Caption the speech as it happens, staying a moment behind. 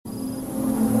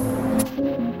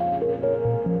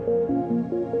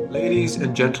Ladies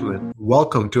and gentlemen,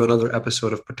 welcome to another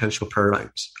episode of Potential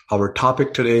Paradigms. Our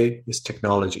topic today is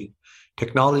technology.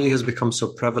 Technology has become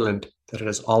so prevalent that it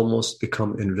has almost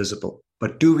become invisible.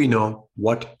 But do we know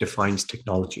what defines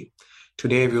technology?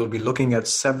 Today, we will be looking at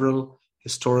several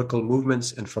historical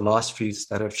movements and philosophies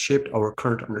that have shaped our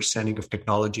current understanding of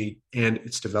technology and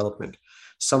its development.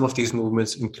 Some of these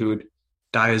movements include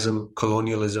deism,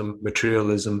 colonialism,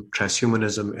 materialism,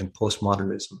 transhumanism, and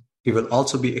postmodernism. We will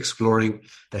also be exploring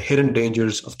the hidden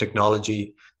dangers of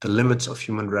technology, the limits of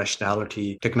human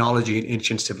rationality, technology in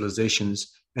ancient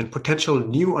civilizations, and potential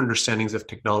new understandings of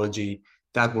technology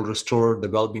that will restore the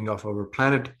well-being of our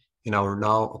planet in our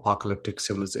now apocalyptic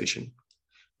civilization.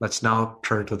 Let's now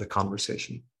turn to the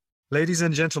conversation. Ladies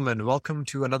and gentlemen, welcome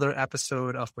to another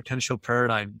episode of Potential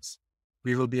Paradigms.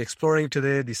 We will be exploring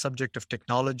today the subject of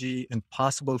technology and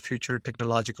possible future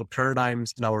technological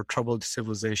paradigms in our troubled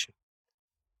civilization.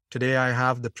 Today, I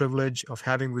have the privilege of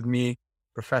having with me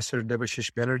Professor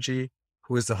Debashish Banerji,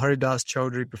 who is the Haridas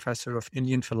Chaudhry Professor of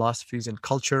Indian Philosophies and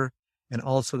Culture, and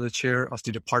also the chair of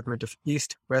the Department of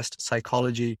East-West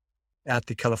Psychology at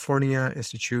the California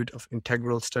Institute of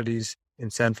Integral Studies in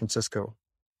San Francisco.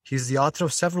 He's the author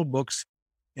of several books,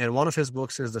 and one of his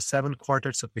books is The Seven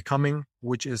Quartets of Becoming,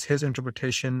 which is his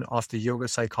interpretation of the yoga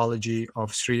psychology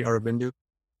of Sri Aurobindo.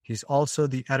 He's also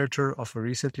the editor of a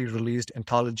recently released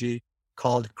anthology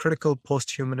called Critical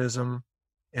Posthumanism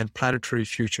and Planetary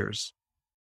Futures.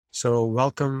 So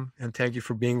welcome and thank you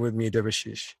for being with me,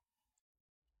 Debashish.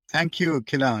 Thank you,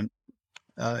 Kilan.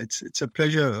 It's a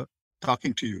pleasure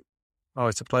talking to you. Oh,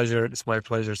 it's a pleasure. It's my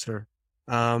pleasure, sir.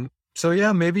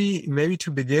 Maybe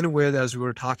to begin with, as we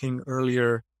were talking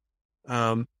earlier,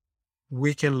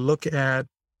 we can look at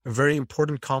a very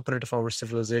important component of our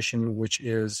civilization, which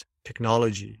is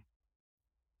technology.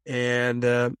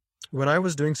 And when I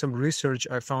was doing some research,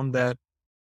 I found that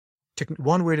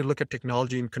one way to look at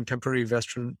technology in contemporary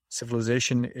Western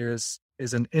civilization is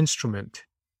an instrument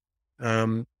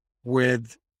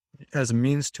with as a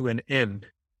means to an end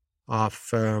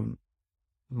of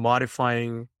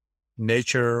modifying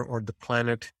nature or the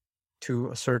planet to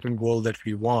a certain goal that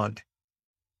we want.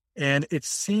 And it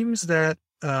seems that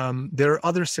there are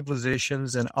other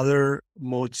civilizations and other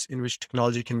modes in which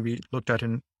technology can be looked at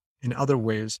in other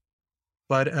ways.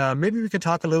 But maybe we can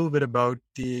talk a little bit about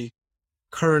the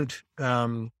current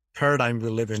paradigm we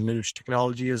live in which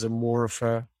technology is a more of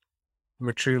a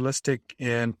materialistic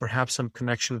and perhaps some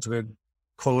connections with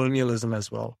colonialism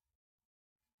as well.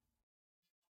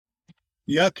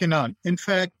 Yeah, Kinan. In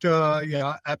fact,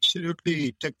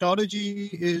 absolutely. Technology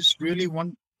is really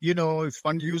one, if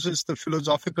one uses the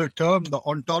philosophical term, the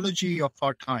ontology of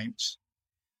our times.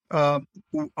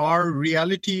 Our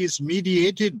reality is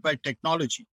mediated by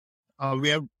technology.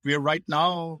 We are right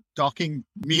now talking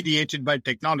mediated by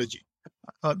technology,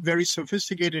 very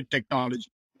sophisticated technology,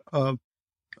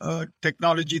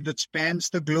 technology that spans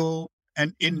the globe.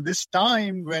 And in this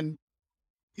time when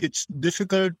it's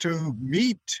difficult to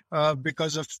meet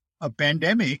because of a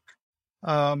pandemic,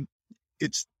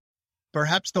 it's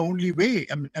perhaps the only way.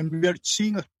 And we are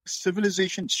seeing a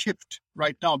civilization shift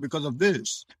right now because of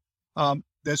this.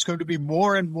 There's going to be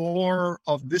more and more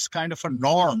of this kind of a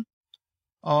norm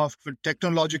of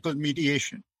technological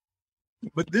mediation.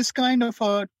 But this kind of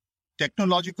a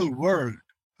technological world,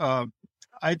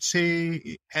 I'd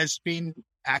say, has been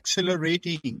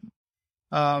accelerating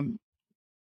in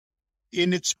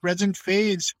its present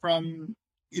phase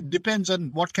it depends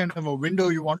on what kind of a window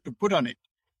you want to put on it,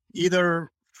 either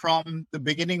from the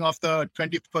beginning of the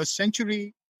 21st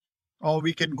century, or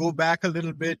we can go back a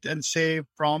little bit and say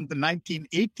from the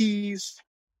 1980s,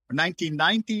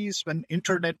 1990s when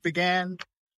internet began,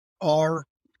 or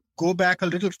go back a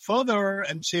little further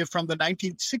and say from the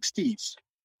 1960s,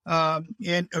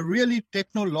 and a really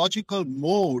technological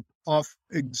mode of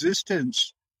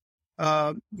existence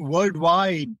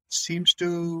worldwide seems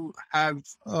to have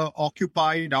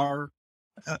occupied our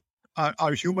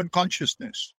human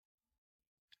consciousness.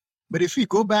 But if we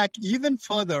go back even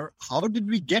further, how did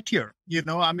we get here? We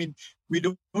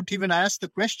don't even ask the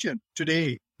question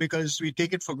today because we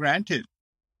take it for granted.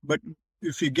 But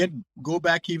if we go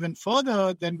back even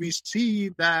further, then we see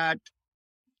that,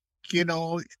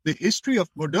 the history of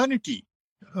modernity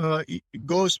it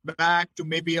goes back to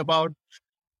maybe about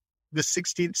the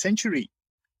 16th century,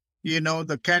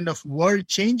 the kind of world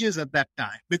changes at that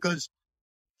time. Because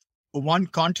one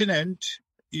continent,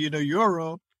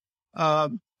 Europe,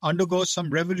 undergoes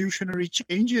some revolutionary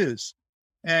changes.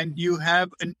 And you have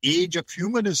an age of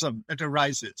humanism that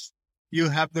arises. You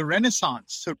have the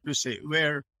Renaissance, so to say,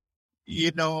 where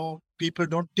people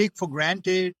don't take for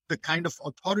granted the kind of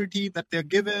authority that they're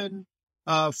given.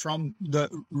 from the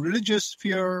religious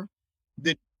sphere.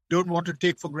 They don't want to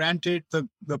take for granted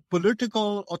the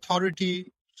political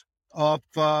authority of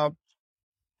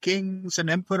kings and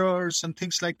emperors and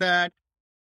things like that.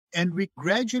 And we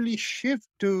gradually shift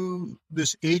to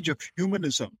this age of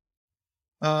humanism.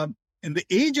 In the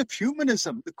age of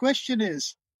humanism, the question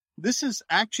is, this is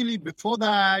actually before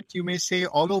that, you may say,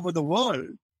 all over the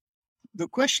world. The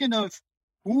question of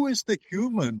who is the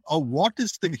human or what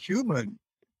is the human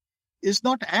is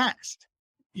not asked.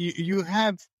 You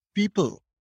have people,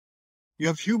 you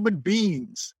have human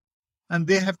beings, and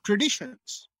they have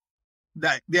traditions,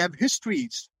 that they have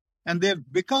histories, and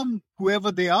they've become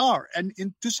whoever they are. And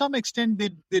to some extent,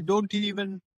 they don't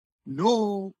even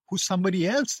know who somebody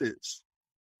else is,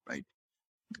 right?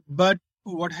 But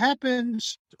what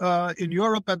happens in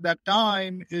Europe at that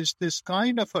time is this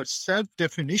kind of a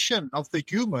self-definition of the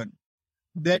human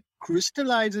that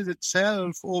crystallizes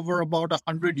itself over about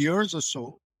 100 years or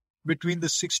so between the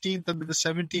 16th and the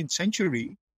 17th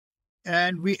century.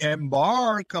 And we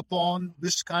embark upon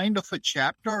this kind of a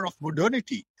chapter of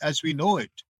modernity as we know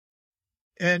it.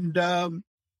 And, at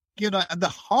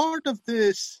the heart of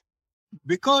this,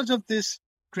 because of this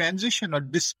transition or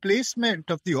displacement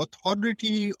of the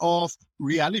authority of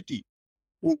reality,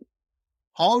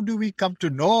 how do we come to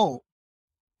know,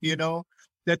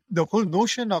 that the whole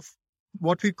notion of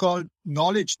what we call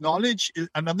knowledge is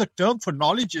another term for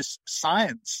knowledge is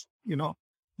science,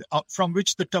 from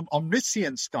which the term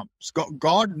omniscience comes.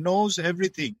 God knows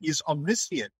everything. He's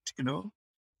omniscient,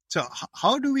 So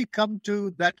how do we come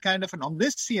to that kind of an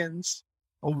omniscience?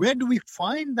 Or where do we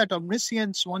find that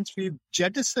omniscience once we've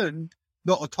jettisoned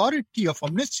the authority of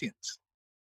omniscience,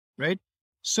 right?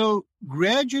 So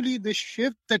gradually the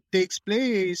shift that takes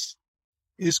place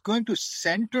is going to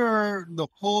center the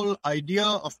whole idea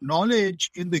of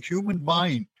knowledge in the human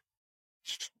mind.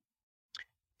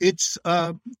 It's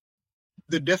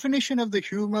the definition of the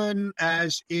human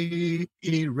as a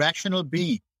rational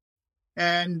being.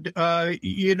 And,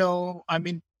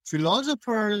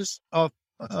 philosophers of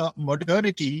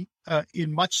modernity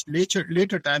in much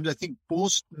later times, I think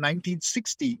post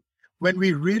 1960, when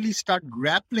we really start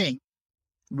grappling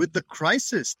with the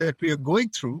crisis that we are going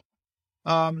through,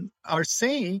 are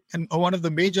saying, and one of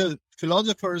the major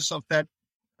philosophers of that,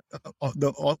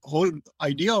 the whole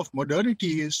idea of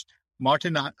modernity is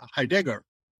Martin Heidegger.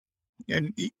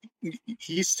 And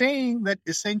he's saying that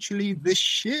essentially this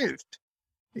shift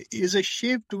is a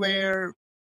shift where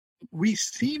we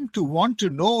seem to want to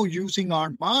know using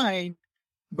our mind,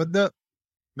 but the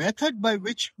method by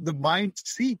which the mind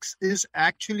seeks is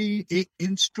actually an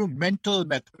instrumental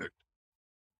method.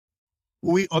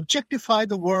 We objectify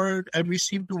the world and we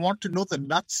seem to want to know the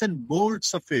nuts and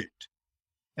bolts of it.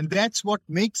 And that's what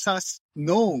makes us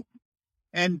know.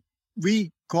 And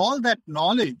we call that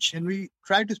knowledge and we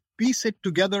try to piece it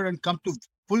together and come to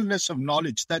fullness of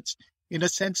knowledge. That's, in a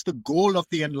sense, the goal of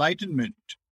the Enlightenment.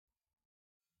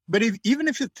 But even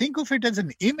if you think of it as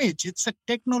an image, it's a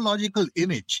technological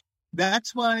image.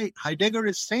 That's why Heidegger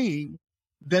is saying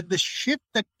that the shift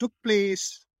that took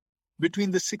place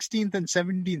between the 16th and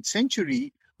 17th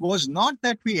century was not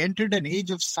that we entered an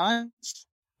age of science.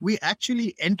 We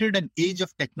actually entered an age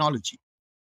of technology.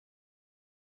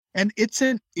 And it's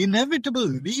an inevitable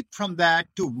leap from that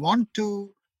to want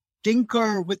to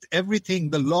tinker with everything,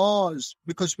 the laws,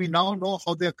 because we now know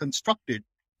how they're constructed,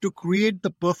 to create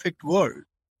the perfect world.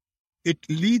 It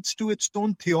leads to its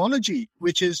own theology,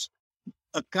 which is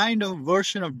a kind of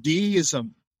version of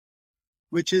deism,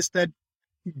 which is that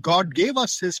God gave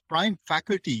us his prime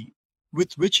faculty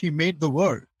with which he made the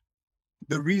world,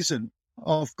 the reason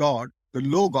of God, the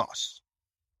Logos.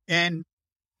 And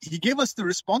he gave us the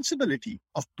responsibility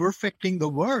of perfecting the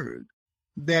world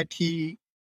that he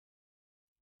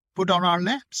put on our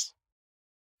laps.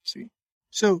 See?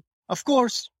 So, of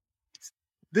course,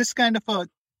 this kind of a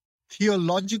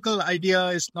theological idea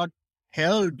is not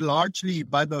held largely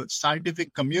by the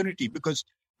scientific community because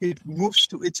it moves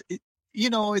to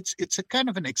it's a kind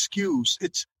of an excuse.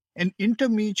 It's an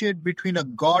intermediate between a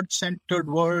God-centered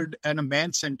world and a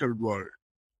man-centered world.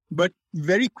 But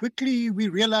very quickly we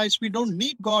realize we don't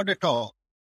need God at all.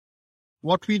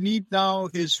 What we need now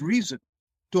is reason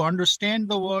to understand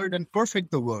the world and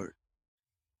perfect the world.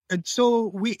 And so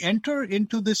we enter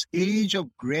into this age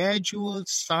of gradual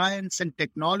science and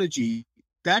technology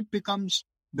that becomes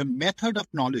the method of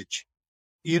knowledge.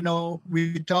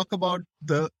 We talk about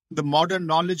the modern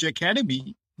knowledge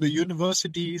academy, the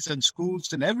universities and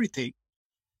schools and everything,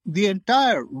 the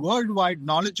entire worldwide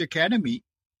knowledge academy.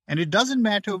 And it doesn't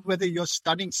matter whether you're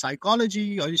studying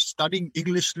psychology or you're studying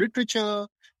English literature,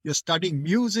 you're studying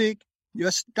music,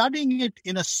 you're studying it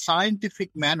in a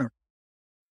scientific manner.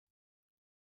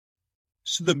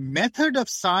 So the method of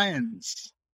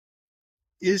science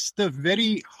is the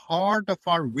very heart of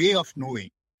our way of knowing.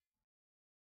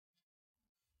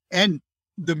 And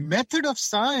the method of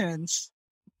science,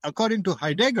 according to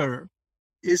Heidegger,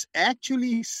 is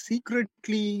actually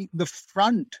secretly the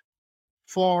front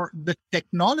for the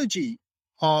technology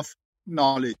of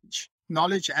knowledge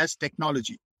as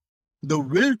technology, the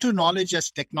will to knowledge as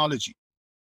technology.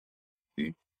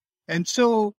 Okay? And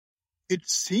so it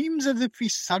seems as if we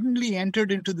suddenly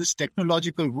entered into this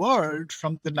technological world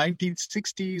from the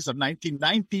 1960s or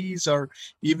 1990s or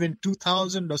even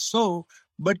 2000 or so,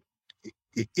 but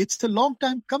it's a long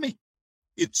time coming.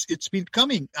 It's been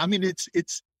coming. I mean,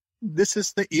 this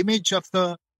is the image of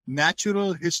the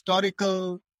natural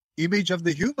historical image of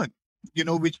the human,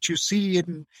 which you see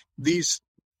in these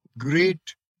great,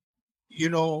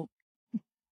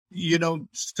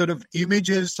 sort of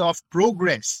images of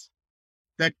progress,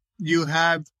 that you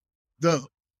have the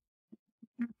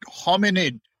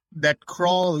hominid that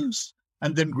crawls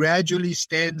and then gradually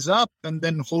stands up and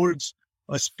then holds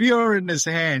a spear in his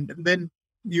hand. And then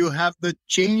you have the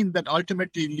chain that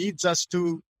ultimately leads us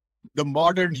to the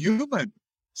modern human,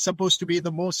 supposed to be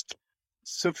the most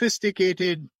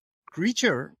sophisticated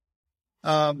creature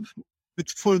with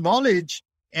full knowledge.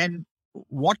 And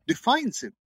what defines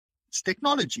it? It's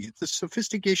technology. It's the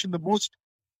sophistication, the most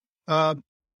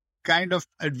kind of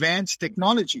advanced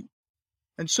technology.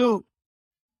 And so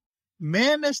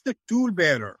man as the tool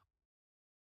bearer,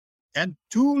 and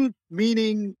tool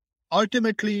meaning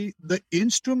ultimately the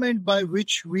instrument by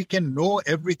which we can know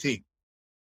everything.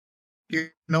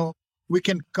 We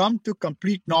can come to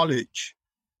complete knowledge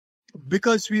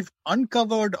because we've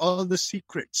uncovered all the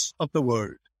secrets of the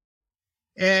world.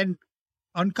 And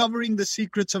uncovering the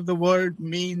secrets of the world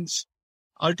means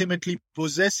ultimately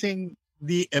possessing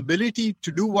the ability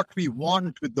to do what we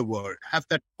want with the world, have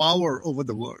that power over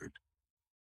the world.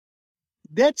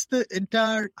 That's the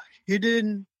entire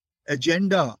hidden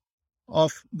agenda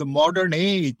of the modern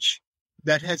age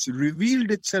that has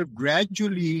revealed itself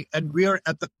gradually, and we are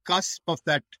at the cusp of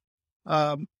that,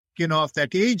 of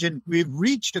that age, and we've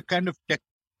reached a kind of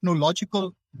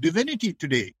technological divinity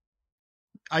today,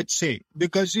 I'd say,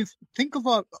 because if you think of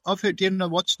it,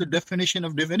 what's the definition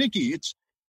of divinity? It's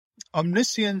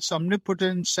omniscience,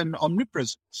 omnipotence, and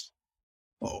omnipresence.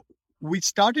 Oh, we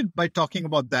started by talking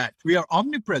about that. We are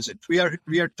omnipresent. We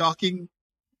are talking,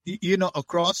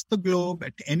 across the globe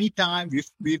at any time.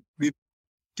 We've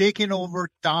taken over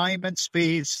time and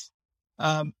space.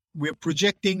 We're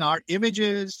projecting our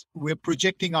images. We're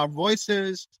projecting our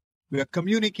voices. We're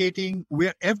communicating.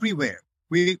 We're everywhere.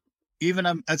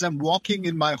 As I'm walking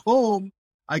in my home,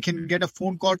 I can get a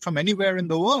phone call from anywhere in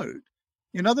the world.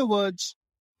 In other words,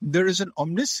 there is an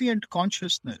omniscient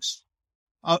consciousness,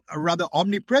 a rather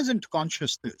omnipresent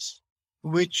consciousness,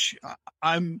 which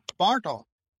I'm part of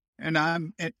and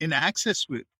I'm in access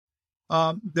with.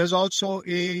 There's also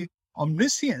a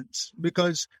omniscience,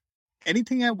 because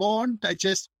anything I want, I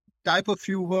just type a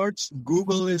few words.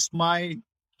 Google is my,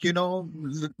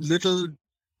 little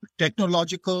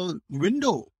technological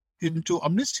window into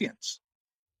omniscience.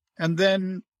 And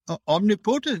then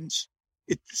omnipotence,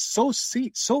 so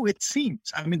it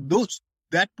seems. I mean,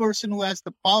 that person who has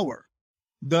the power,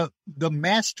 the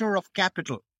master of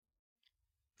capital,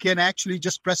 can actually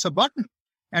just press a button.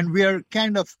 And we are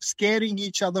kind of scaring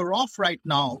each other off right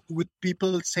now with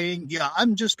people saying, yeah,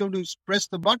 I'm just going to press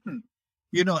the button,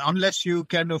 unless you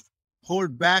kind of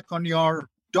hold back on your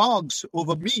dogs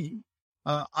over me,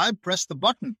 I press the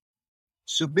button.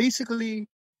 So basically,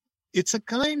 it's a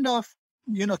kind of,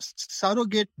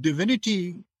 surrogate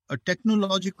divinity, a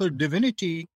technological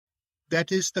divinity that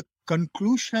is the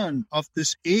conclusion of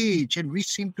this age. And we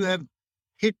seem to have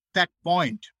hit that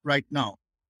point right now.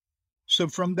 So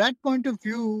from that point of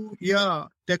view, yeah,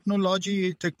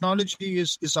 technology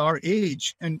is our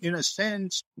age. And in a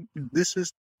sense, this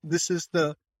is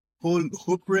the whole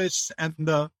hubris and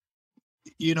the,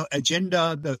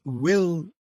 agenda, the will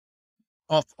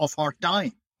of our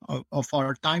time, of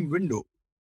our time window.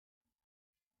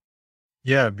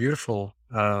 Yeah, beautiful.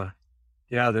 Yeah,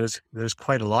 there's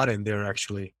quite a lot in there,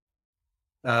 actually.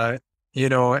 A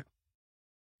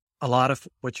lot of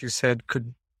what you said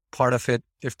part of it,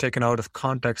 if taken out of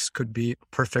context, could be a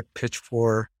perfect pitch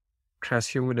for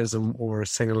transhumanism or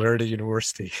Singularity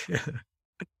University.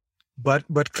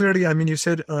 But clearly, I mean, you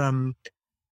said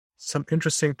some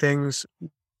interesting things.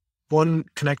 One,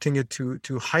 connecting it to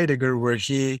Heidegger, where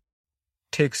he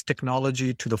takes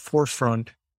technology to the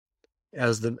forefront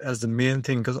as the main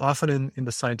thing. Because often in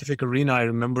the scientific arena, I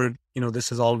remember,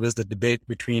 this is always the debate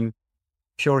between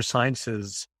pure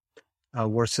sciences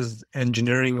versus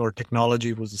engineering or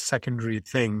technology was a secondary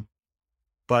thing.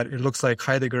 But it looks like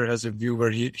Heidegger has a view where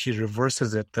he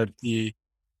reverses it, that the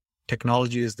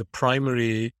technology is the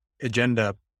primary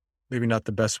agenda, maybe not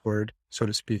the best word, so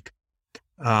to speak.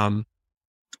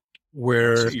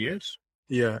 Where yes,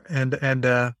 yeah, and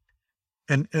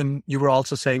you were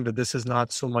also saying that this is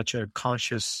not so much a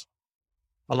conscious.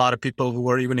 A lot of people who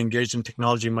are even engaged in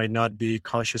technology might not be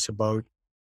conscious about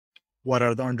what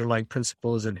are the underlying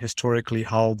principles and historically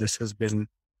how this has been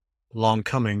long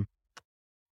coming.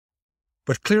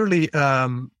 But clearly,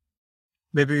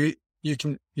 maybe you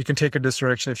can take it this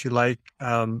direction if you like.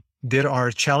 There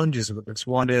are challenges with this.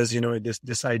 One is,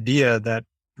 this idea that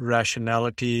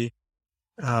rationality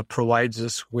provides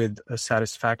us with a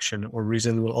satisfaction, or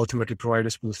reason will ultimately provide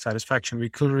us with satisfaction. We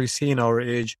clearly see in our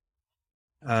age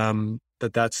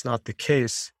that that's not the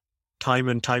case. Time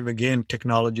and time again,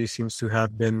 technology seems to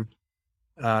have been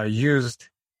used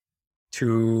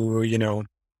to,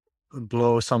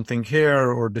 blow something here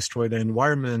or destroy the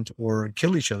environment or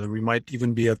kill each other. We might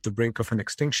even be at the brink of an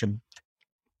extinction.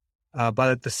 But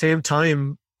at the same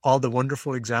time, all the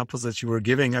wonderful examples that you were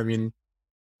giving, I mean,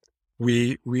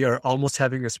 we are almost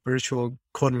having a spiritual,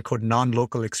 quote unquote,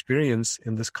 non-local experience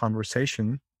in this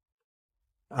conversation,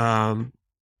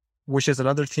 which is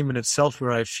another theme in itself,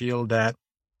 where I feel that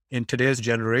in today's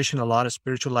generation, a lot of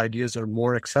spiritual ideas are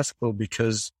more accessible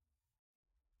because,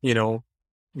 you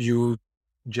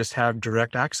just have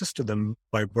direct access to them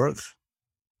by birth.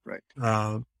 right.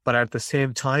 But at the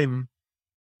same time,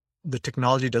 the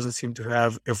technology doesn't seem to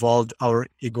have evolved our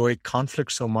egoic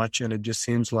conflict so much, and it just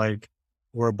seems like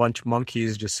we're a bunch of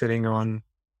monkeys just sitting on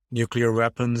nuclear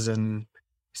weapons and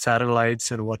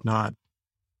satellites and whatnot.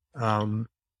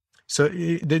 So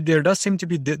there does seem to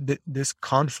be this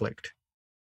conflict.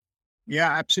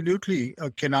 Yeah, absolutely,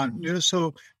 Kenan.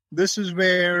 So this is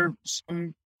where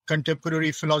some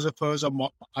contemporary philosophers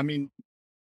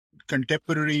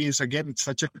contemporary is, again,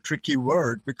 such a tricky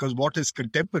word, because what is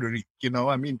contemporary?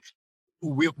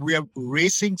 We are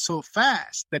racing so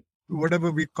fast that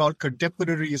whatever we call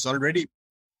contemporary is already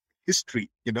history,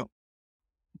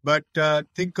 But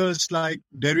thinkers like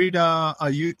Derrida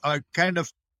are kind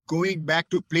of going back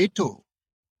to Plato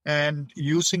and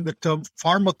using the term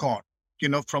pharmakon,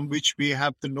 from which we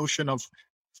have the notion of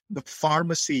the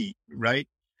pharmacy, right?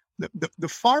 The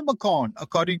pharmakon,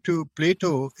 according to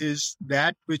Plato, is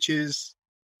that which is,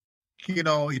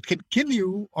 it can kill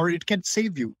you or it can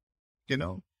save you,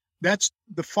 That's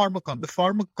the pharmakon. The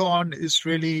pharmakon is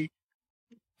really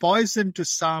poison to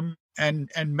some and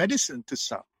medicine to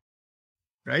some,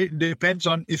 right? It depends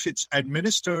on if it's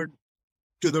administered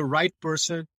to the right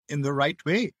person in the right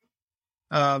way.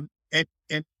 And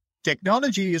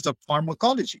technology is a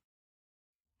pharmacology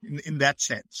in that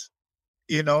sense.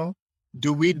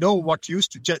 Do we know what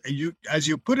used to, as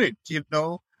you put it,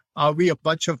 are we a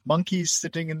bunch of monkeys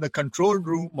sitting in the control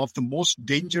room of the most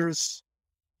dangerous,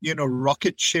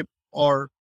 rocket ship or,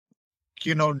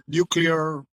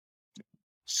 nuclear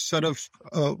sort of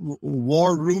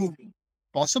war room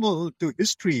possible to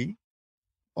history?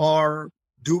 Or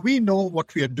do we know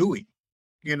what we are doing?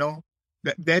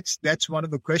 That's one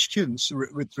of the questions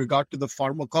with regard to the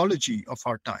pharmacology of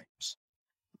our times.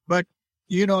 But,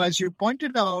 as you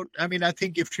pointed out, I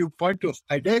think if you point to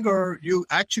Heidegger, you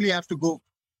actually have to go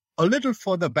a little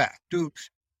further back to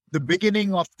the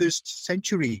beginning of this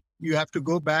century. You have to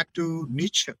go back to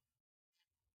Nietzsche,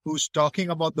 who's talking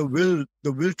about the will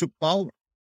to power.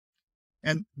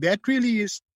 And that really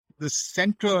is the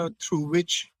center through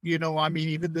which,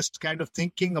 even this kind of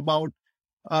thinking about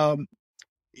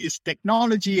is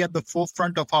technology at the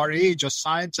forefront of our age, or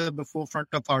science at the forefront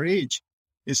of our age,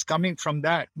 is coming from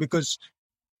that. Because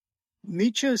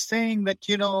Nietzsche is saying that,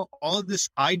 all this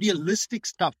idealistic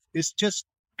stuff is just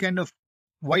kind of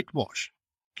whitewash,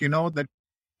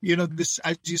 this,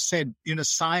 as you said,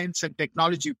 science and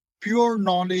technology, pure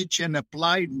knowledge and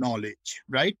applied knowledge,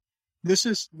 right? This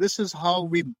is how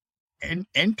we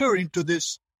enter into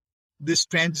this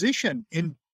transition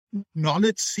in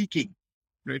knowledge seeking,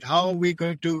 right? How are we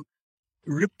going to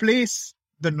replace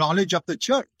the knowledge of the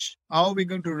church? How are we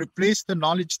going to replace the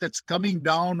knowledge that's coming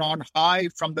down on high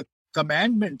from the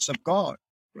commandments of God,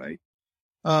 right?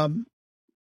 Well,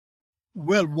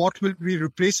 what will we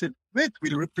replace it with?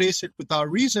 We'll replace it with our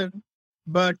reason,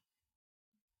 but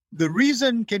the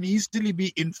reason can easily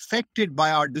be infected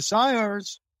by our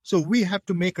desires. So we have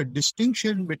to make a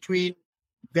distinction between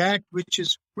that which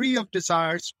is free of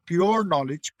desires, pure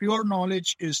knowledge. Pure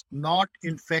knowledge is not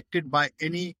infected by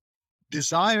any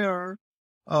desire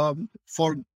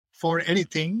for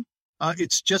anything.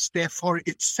 It's just there for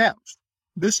itself.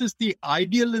 This is the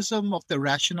idealism of the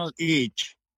rational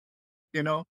age.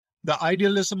 The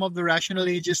idealism of the rational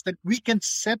age is that we can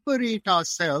separate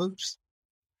ourselves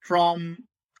from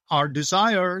our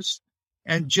desires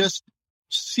and just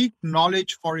seek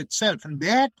knowledge for itself. And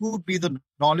that would be the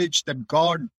knowledge that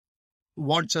God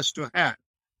wants us to have.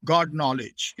 God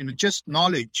knowledge, just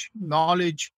knowledge,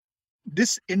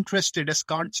 disinterested, as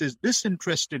Kant says,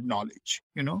 disinterested knowledge,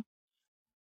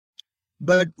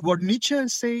 But what Nietzsche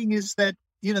is saying is that,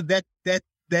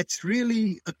 that's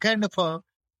really a kind of a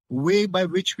way by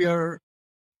which we are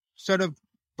sort of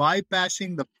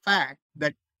bypassing the fact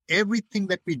that everything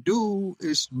that we do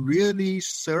is really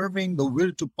serving the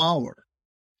will to power.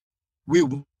 We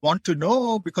want to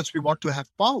know because we want to have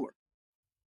power.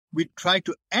 We try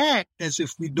to act as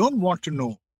if we don't want to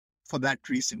know for that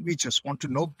reason. We just want to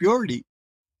know purely.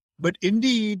 But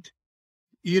indeed,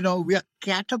 we are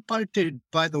catapulted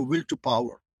by the will to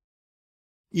power.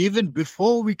 Even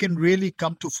before we can really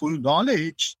come to full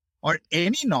knowledge or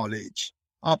any knowledge,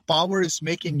 our power is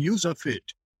making use of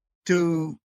it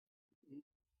to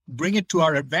bring it to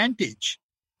our advantage.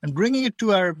 And bringing it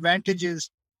to our advantage is,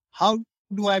 how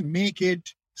do I make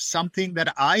it something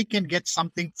that I can get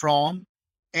something from,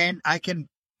 and I can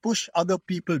push other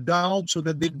people down so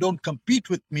that they don't compete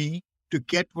with me to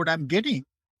get what I'm getting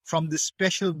from this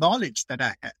special knowledge that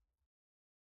I have.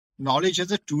 Knowledge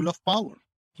as a tool of power,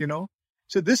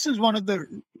 So this is one of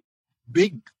the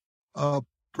big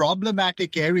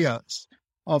problematic areas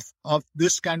of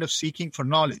this kind of seeking for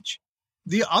knowledge.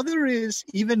 The other is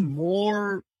even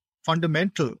more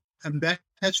fundamental, and that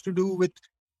has to do with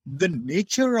the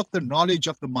nature of the knowledge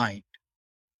of the mind.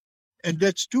 And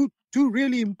that's two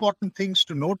really important things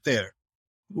to note there.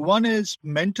 One is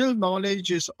mental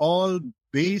knowledge is all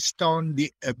based on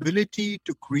the ability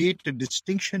to create a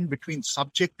distinction between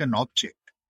subject and object.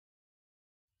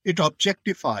 It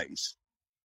objectifies.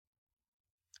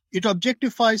 It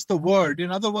objectifies the world.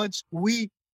 In other words, we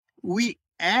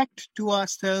act to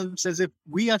ourselves as if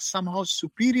we are somehow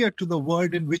superior to the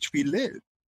world in which we live,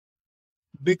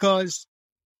 because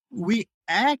we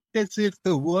act as if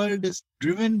the world is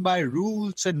driven by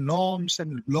rules and norms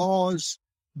and laws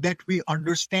that we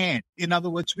understand. In other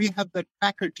words, we have that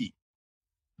faculty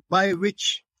by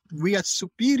which we are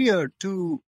superior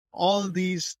to all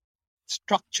these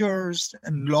structures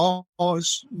and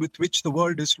laws with which the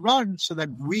world is run, so that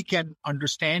we can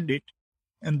understand it,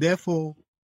 and therefore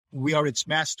we are its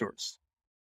masters.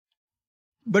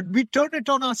 But we turn it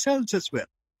on ourselves as well.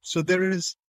 So there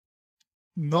is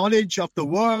knowledge of the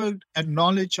world and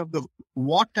knowledge of the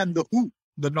what and the who.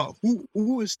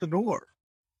 Who is the knower?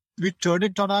 We turn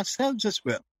it on ourselves as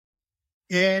well.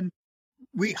 And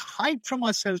we hide from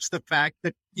ourselves the fact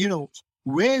that,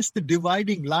 where's the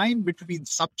dividing line between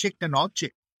subject and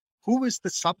object? Who is the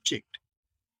subject,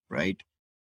 right?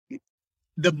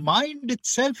 The mind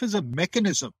itself is a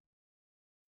mechanism.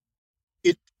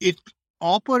 It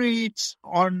operates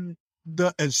on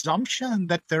the assumption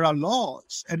that there are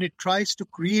laws, and it tries to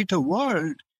create a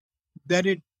world that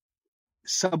it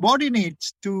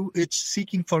subordinates to its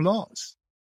seeking for laws.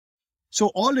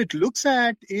 So all it looks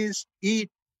at is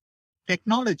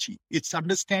technology, its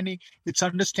understanding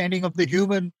of the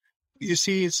human. You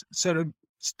see, it sort of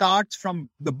starts from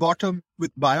the bottom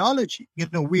with biology.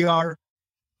 We are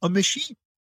a machine.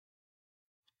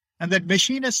 And that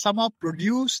machine has somehow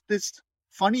produced this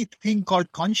funny thing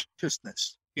called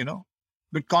consciousness,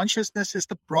 But consciousness is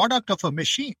the product of a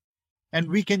machine. And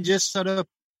we can just sort of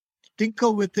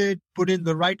tinker with it, put in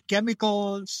the right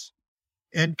chemicals,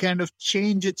 and kind of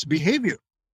change its behavior,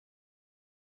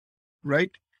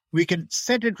 right? We can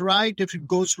set it right if it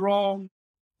goes wrong.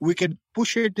 We can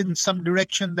push it in some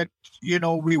direction that,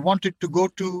 we want it to go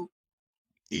to,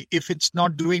 if it's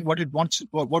not doing what it wants,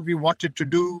 what we want it to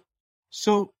do.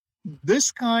 So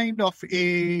this kind of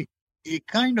a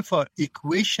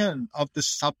equation of the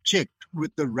subject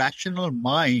with the rational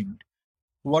mind,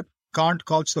 what Kant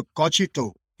calls the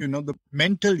cogito, the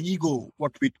mental ego,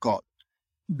 what we'd call,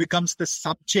 becomes the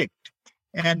subject.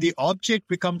 And the object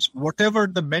becomes whatever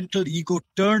the mental ego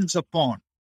turns upon,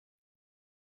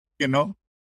 And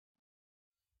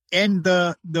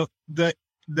the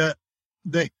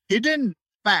hidden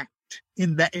fact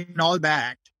in all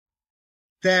that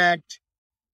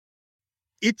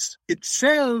it's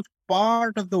itself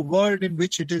part of the world in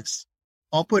which it is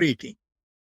operating,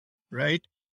 right?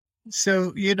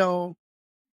 So,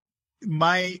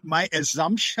 my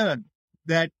assumption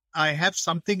that I have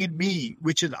something in me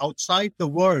which is outside the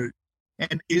world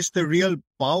and is the real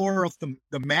power of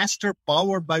the master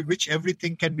power by which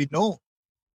everything can be known,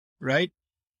 right?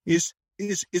 Is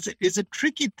a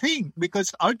tricky thing,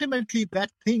 because ultimately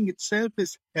that thing itself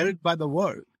is held by the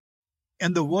world,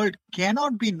 and the world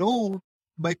cannot be known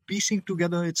by piecing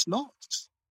together its laws.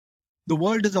 The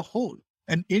world is a whole,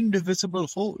 an indivisible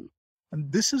whole.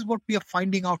 And this is what we are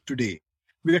finding out today.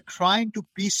 We are trying to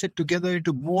piece it together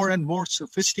into more and more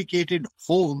sophisticated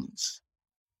wholes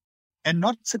and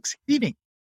not succeeding.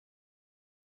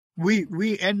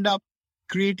 We end up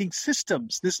creating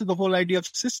systems. This is the whole idea of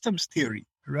systems theory,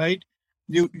 right?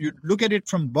 You look at it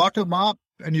from bottom up,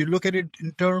 and you look at it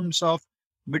in terms of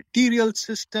material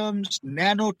systems,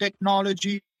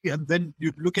 nanotechnology, and then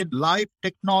you look at life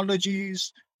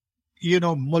technologies,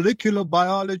 molecular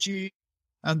biology,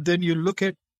 and then you look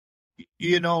at,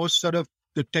 sort of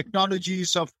the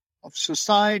technologies of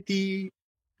society,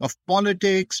 of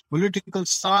politics, political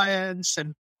science,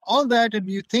 and all that. And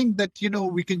you think that,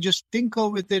 we can just tinker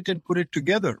with it and put it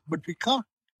together, but we can't.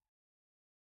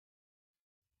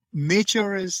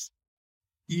 Nature is,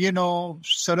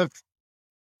 sort of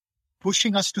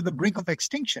pushing us to the brink of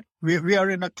extinction. We are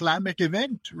in a climate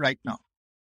event right now.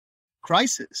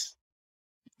 Crisis.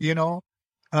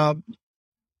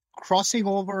 Crossing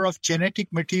over of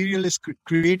genetic material is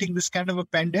creating this kind of a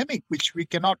pandemic, which we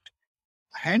cannot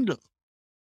handle.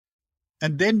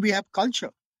 And then we have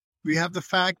culture. We have the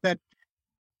fact that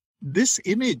this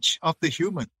image of the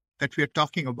human that we are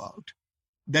talking about,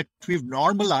 that we've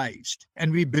normalized,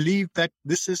 and we believe that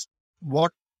this is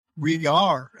what we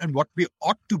are and what we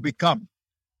ought to become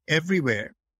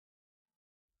everywhere,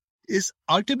 is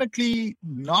ultimately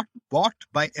not bought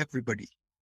by everybody.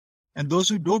 And those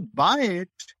who don't buy it,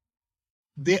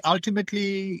 they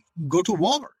ultimately go to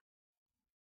war.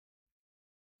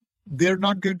 They're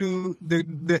not going to,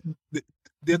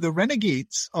 they're the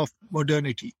renegades of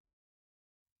modernity.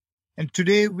 And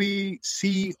today we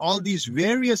see all these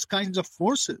various kinds of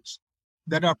forces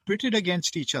that are pitted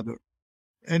against each other.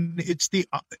 And it's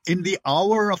in the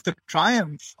hour of the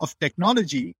triumph of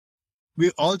technology,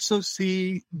 we also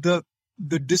see the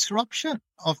disruption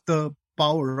of the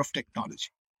power of technology.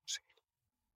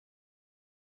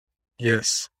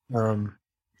 Yes.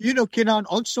 Kenan,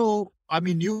 also,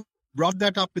 you brought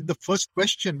that up in the first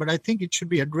question, but I think it should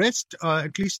be addressed,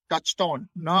 at least touched on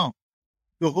now.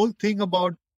 The whole thing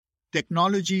about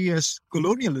technology as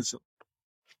colonialism.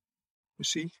 You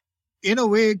see, in a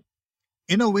way,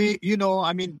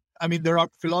 there are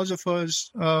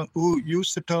philosophers who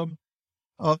use the term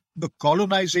the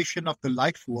colonization of the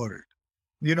life world.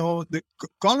 The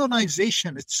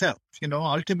colonization itself,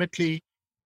 ultimately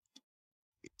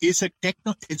is a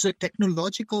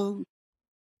technological,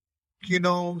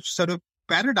 sort of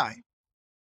paradigm.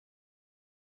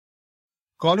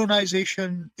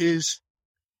 Colonization is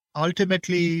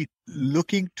ultimately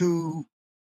looking to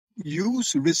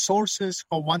use resources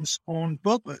for one's own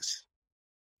purpose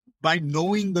by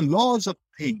knowing the laws of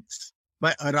things,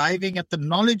 by arriving at the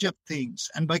knowledge of things,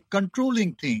 and by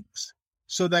controlling things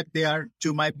so that they are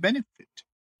to my benefit.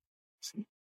 See?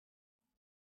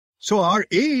 So our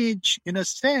age, in a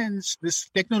sense, this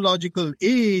technological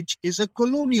age is a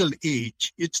colonial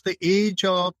age. It's the age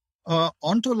of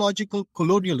ontological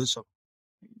colonialism.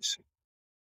 You see.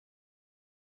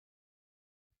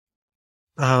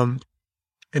 And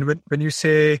when you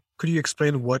say, could you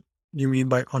explain what you mean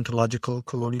by ontological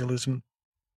colonialism?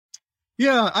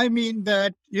 Yeah, I mean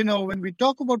that, when we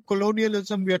talk about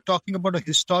colonialism, we are talking about a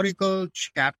historical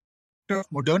chapter of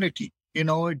modernity.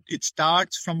 It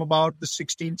starts from about the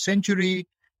 16th century.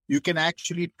 You can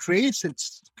actually trace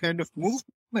its kind of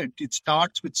movement. It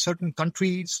starts with certain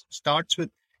countries, starts with,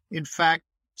 in fact,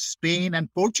 Spain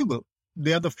and Portugal.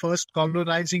 They are the first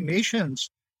colonizing nations.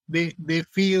 They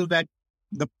feel that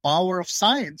the power of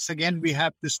science, again, we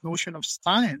have this notion of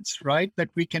science, right? That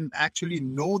we can actually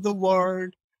know the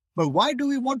world. But why do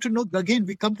we want to know? Again,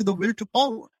 we come to the will to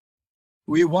power.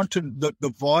 We want to,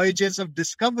 the voyages of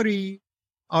discovery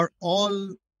are all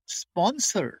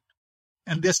sponsored,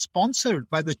 and they're sponsored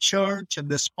by the church, and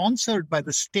they're sponsored by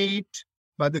the state,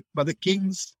 by the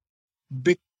kings,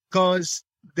 because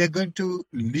they're going to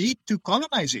lead to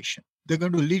colonization. They're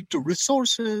going to lead to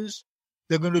resources.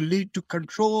 They're going to lead to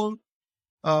control.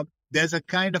 There's a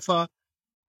kind of a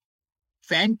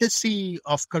fantasy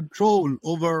of control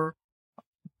over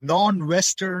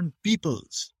non-Western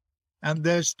peoples. And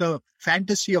there's the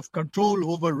fantasy of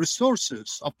control over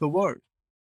resources of the world.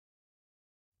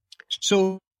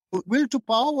 So will to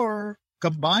power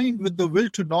combined with the will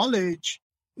to knowledge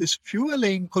is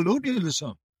fueling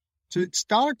colonialism. So it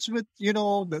starts with,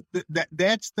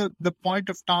 that's the point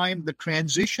of time, the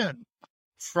transition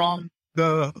from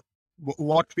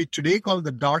what we today call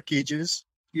the Dark Ages,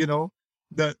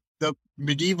 the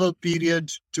medieval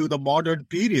period to the modern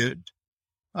period.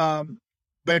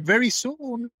 But very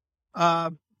soon,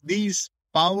 these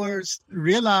powers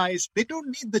realize they don't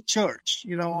need the church.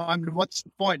 I mean, what's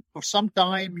the point? For some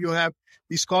time, you have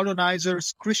these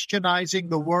colonizers Christianizing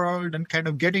the world and kind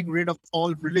of getting rid of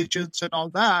all religions and all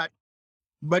that.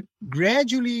 But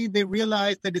gradually, they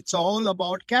realize that it's all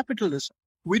about capitalism.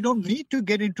 We don't need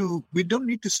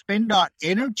to spend our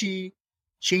energy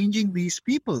changing these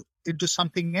people into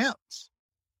something else.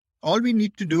 All we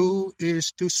need to do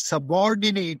is to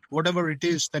subordinate whatever it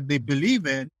is that they believe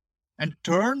in and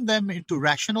turn them into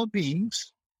rational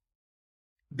beings.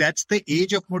 That's the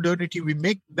age of modernity.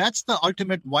 That's the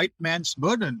ultimate white man's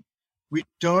burden. We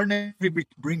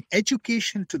bring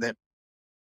education to them.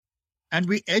 And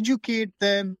we educate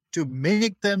them to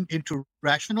make them into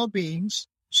rational beings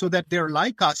so that they're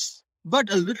like us, but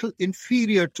a little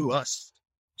inferior to us,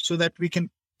 so that we can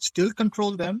still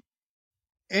control them.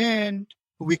 And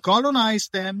we colonize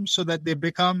them so that they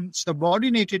become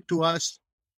subordinated to us.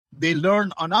 They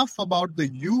learn enough about the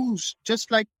use,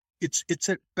 just like it's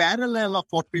a parallel of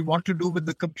what we want to do with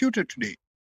the computer today.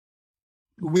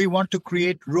 We want to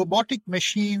create robotic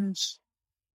machines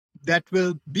that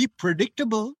will be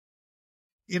predictable.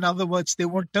 In other words, they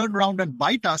won't turn around and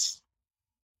bite us,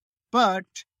 but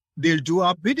they'll do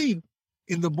our bidding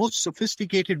in the most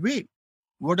sophisticated way.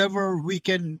 Whatever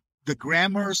the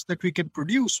grammars that we can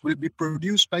produce will be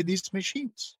produced by these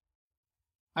machines.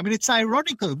 I mean, it's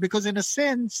ironical because in a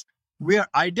sense, we are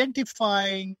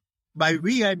identifying, by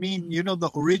we, I mean,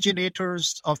 the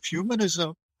originators of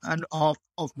humanism and of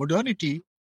modernity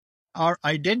are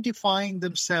identifying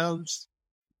themselves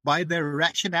by their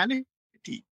rationality.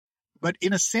 But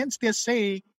in a sense, they're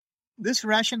saying this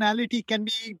rationality can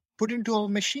be put into a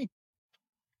machine.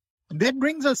 And that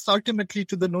brings us ultimately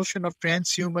to the notion of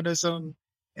transhumanism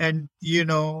and,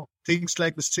 things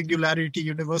like the Singularity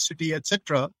University,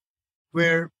 etc.,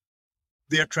 where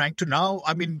they're trying to now,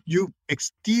 I mean, you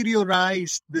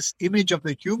exteriorize this image of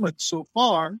the human so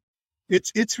far.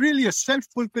 It's really a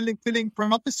self-fulfilling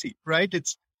prophecy, right?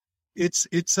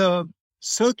 It's a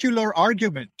circular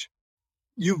argument.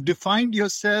 You've defined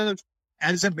yourself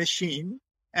as a machine,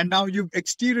 and now you've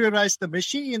exteriorized the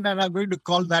machine and are going to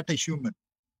call that a human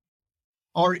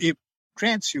or a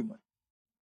transhuman.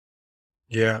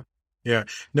 Yeah.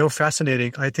 No,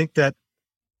 fascinating. I think that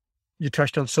you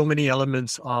touched on so many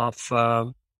elements of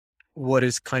what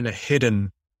is kind of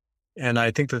hidden. And I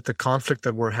think that the conflict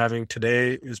that we're having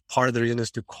today is part of the reason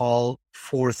is to call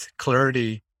forth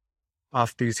clarity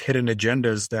of these hidden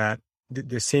agendas that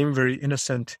they seem very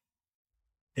innocent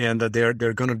and that they're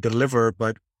going to deliver,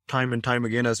 but time and time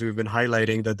again, as we've been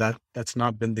highlighting, that's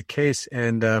not been the case.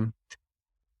 And I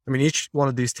mean, each one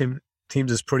of these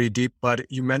themes is pretty deep, but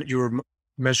you were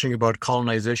mentioning about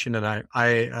colonization, and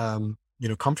I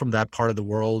come from that part of the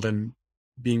world, and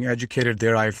being educated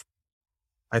there, I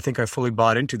think I fully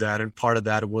bought into that, and part of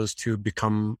that was to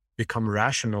become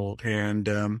rational. And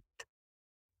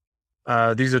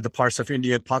these are the parts of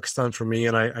India and Pakistan for me,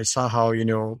 and I saw how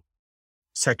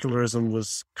secularism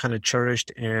was kind of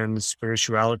cherished, and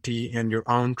spirituality and your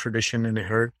own tradition and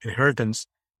inheritance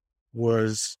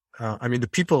was. I mean, the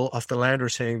people of the land are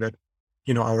saying that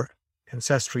our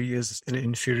ancestry is an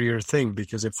inferior thing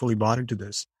because they fully bought into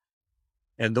this.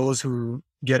 And those who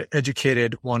get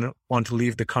educated want to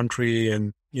leave the country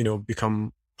and,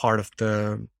 become part of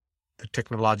the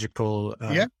technological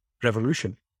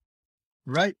revolution.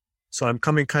 Right. So I'm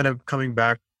coming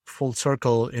back full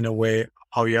circle in a way,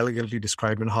 how you elegantly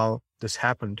described and how this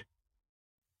happened.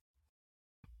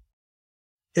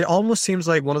 It almost seems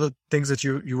like one of the things that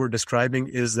you were describing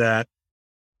is that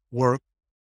we're,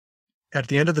 at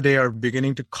the end of the day, are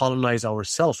beginning to colonize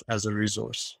ourselves as a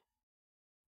resource.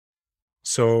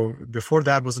 So before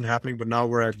that wasn't happening, but now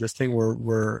we're at this thing where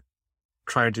we're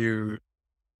trying to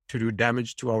do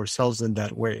damage to ourselves in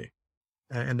that way.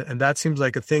 And that seems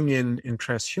like a thing in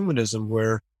transhumanism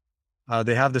where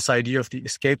they have this idea of the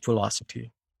escape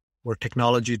velocity, where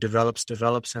technology develops,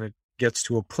 and it gets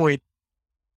to a point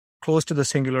close to the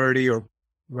singularity, or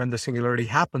when the singularity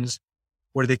happens,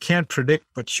 where they can't predict,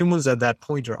 but humans at that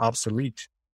point are obsolete.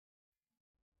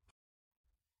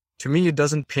 To me, it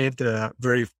doesn't paint a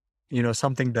very,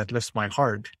 something that lifts my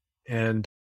heart. And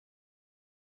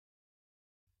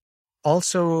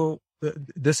also,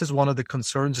 this is one of the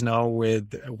concerns now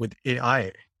with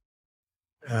AI.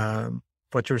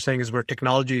 What you're saying is where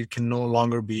technology can no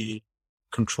longer be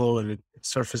controlled, and it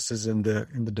surfaces in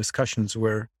the discussions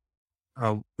where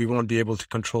we won't be able to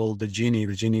control the genie.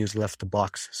 The genie has left the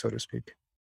box, so to speak.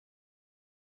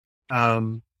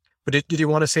 But did you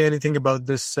want to say anything about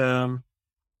this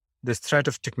this threat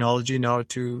of technology now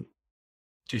to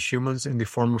humans in the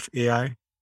form of AI?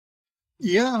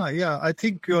 Yeah. I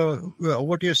think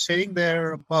what you're saying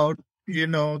there about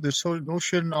this whole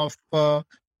notion of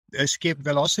escape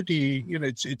velocity,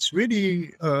 it's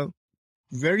really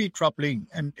very troubling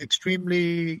and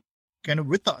extremely kind of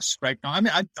with us right now. I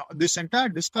mean, this entire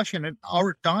discussion in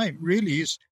our time really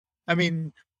is, I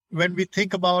mean, when we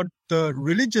think about the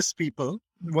religious people,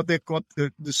 what they call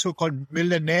the so-called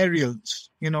millenarians,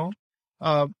 the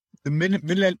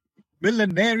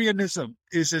millenarianism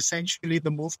is essentially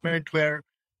the movement where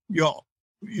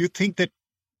you think that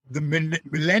the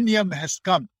millennium has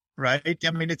come, right?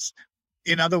 I mean, it's,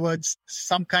 in other words,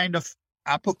 some kind of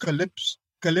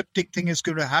apocalyptic thing is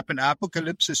going to happen.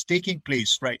 Apocalypse is taking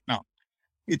place right now.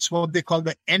 It's what they call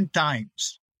the end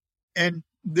times. And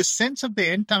the sense of the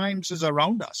end times is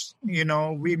around us. We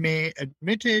may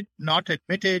admit it, not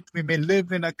admit it. We may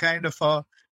live in a kind of a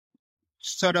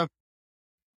sort of,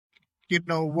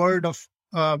 world of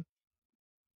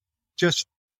just,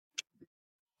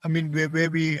 I mean, where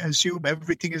we assume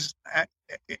everything is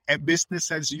a business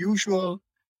as usual.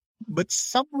 But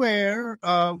somewhere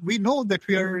we know that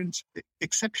we are in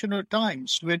exceptional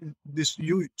times when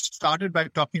you started by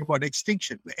talking about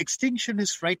extinction. Extinction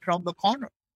is right around the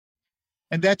corner.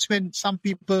 And that's when some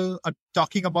people are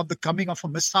talking about the coming of a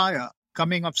Messiah,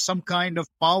 coming of some kind of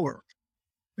power.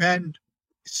 And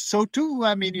so too,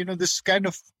 I mean, this kind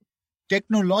of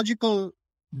technological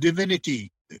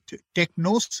divinity,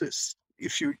 technosis,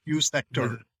 if you use that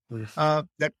term,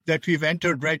 that we've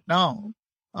entered right now,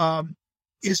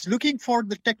 is looking for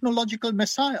the technological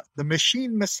Messiah, the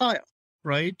machine Messiah,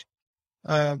 right?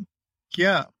 There's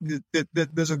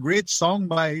a great song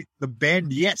by the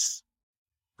band Yes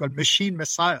called Machine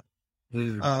Messiah.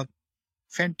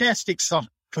 Fantastic song,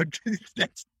 but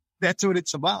that's what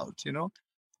it's about,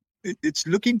 It's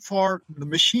looking for the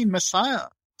machine Messiah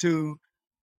to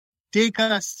take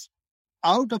us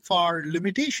out of our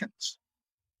limitations,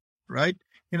 right?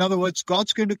 In other words,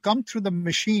 God's going to come through the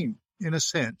machine, in a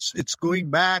sense. It's going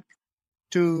back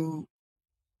to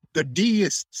the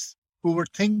deists who were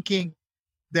thinking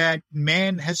that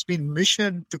man has been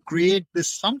missioned to create this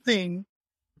something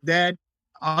that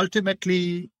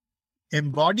ultimately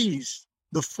embodies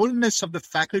the fullness of the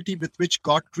faculty with which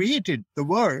God created the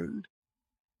world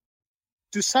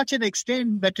to such an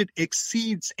extent that it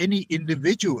exceeds any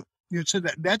individual. So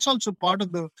that's also part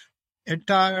of the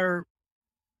entire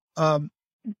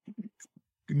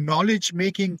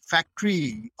knowledge-making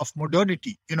factory of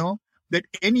modernity, that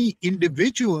any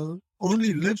individual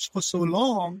only lives for so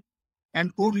long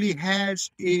and only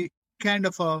has a kind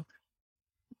of a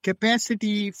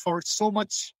capacity for so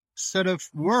much sort of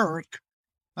work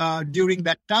during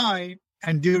that time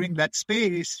and during that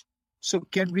space. So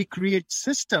can we create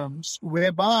systems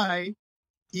whereby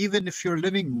even if you're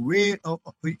living way,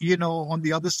 on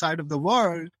the other side of the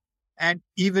world, and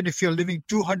even if you're living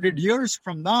 200 years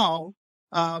from now,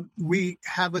 we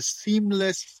have a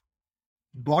seamless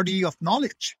body of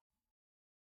knowledge.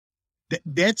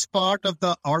 That's part of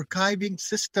the archiving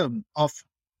system of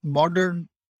modern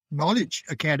knowledge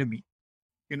academy.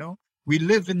 We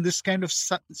live in this kind of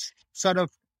sort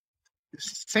of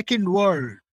second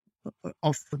world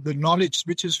of the knowledge,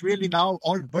 which is really now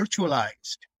all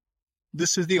virtualized.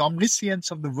 This is the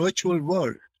omniscience of the virtual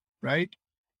world, right?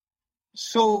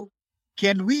 So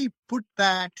can we put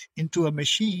that into a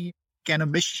machine? Can a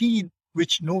machine,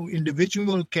 which no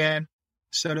individual can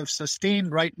sort of sustain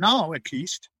right now, at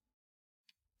least,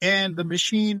 and the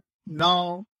machine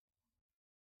now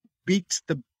beats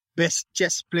the best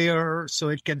chess player, so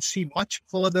it can see much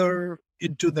further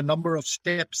into the number of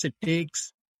steps it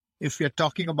takes. If we're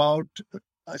talking about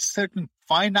a certain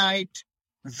finite,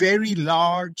 very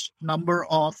large number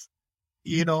of,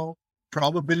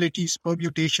 probabilities,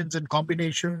 permutations, and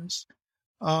combinations,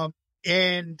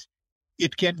 and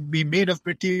it can be made of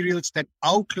materials that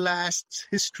outlasts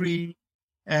history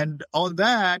and all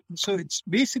that. So it's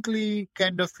basically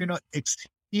kind of,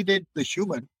 exceeded the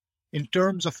human in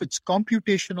terms of its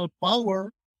computational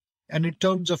power and in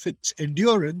terms of its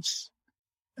endurance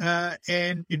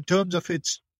and in terms of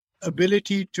its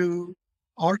ability to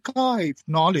archive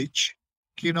knowledge,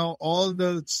 all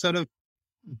the sort of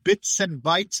bits and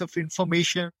bytes of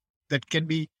information that can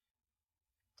be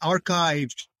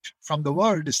archived from the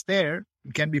world is there,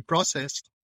 it can be processed.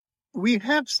 We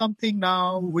have something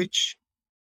now which,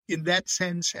 in that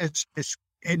sense, has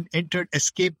entered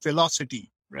escape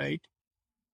velocity, right?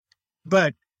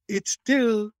 But it's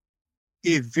still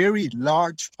a very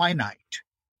large finite.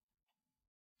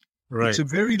 Right. It's a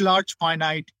very large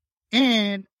finite,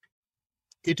 and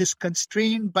it is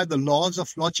constrained by the laws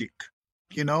of logic.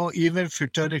 Even if you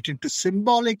turn it into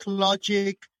symbolic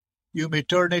logic, you may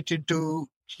turn it into,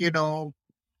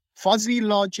 fuzzy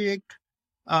logic,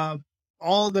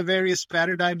 all the various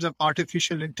paradigms of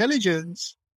artificial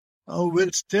intelligence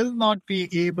will still not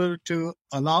be able to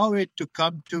allow it to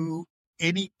come to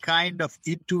any kind of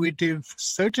intuitive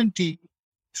certainty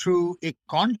through a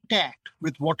contact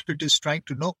with what it is trying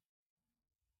to know.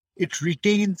 It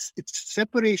retains its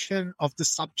separation of the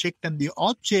subject and the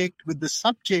object, with the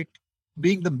subject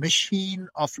being the machine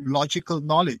of logical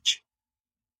knowledge.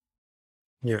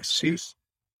 Yes. See?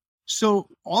 So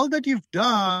all that you've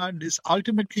done is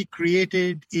ultimately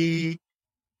created a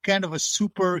kind of a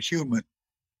superhuman,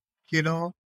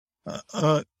 a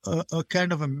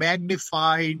kind of a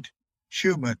magnified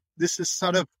human. This is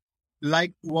sort of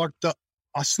like what the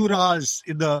asuras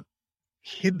in the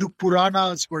Hindu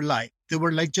Puranas were like. They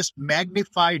were like just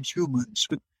magnified humans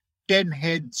with 10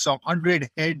 heads or 100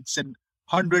 heads and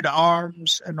 100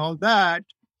 arms and all that.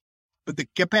 But the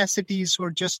capacities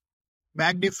were just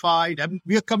magnified. I mean,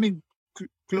 we are coming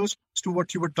close to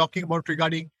what you were talking about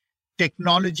regarding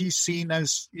technology seen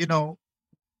as,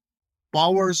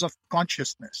 powers of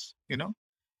consciousness,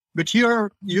 But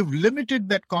here you've limited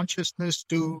that consciousness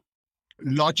to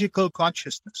logical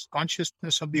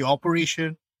consciousness of the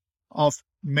operation of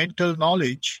mental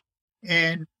knowledge,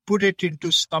 and put it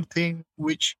into something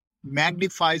which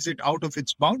magnifies it out of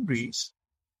its boundaries,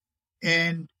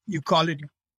 and you call it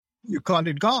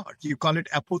God, you call it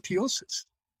apotheosis.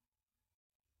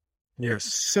 Yes.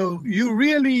 So you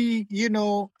really,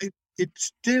 it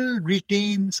still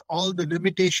retains all the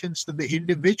limitations that the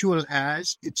individual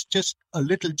has. It's just a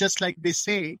little, just like they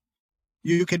say,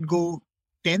 you can go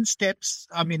 10 steps.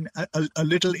 I mean, a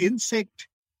little insect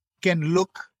can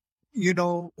look,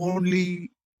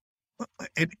 only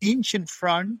an inch in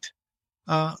front.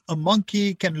 A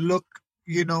monkey can look,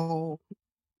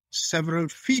 several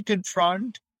feet in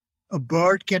front. A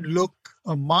bird can look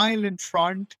a mile in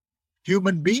front.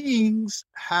 Human beings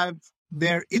have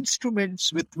their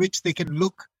instruments with which they can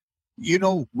look,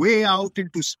 way out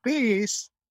into space,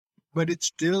 but it's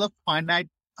still a finite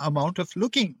amount of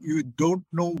looking. You don't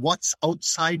know what's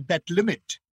outside that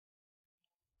limit.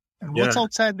 And what's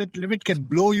outside that limit can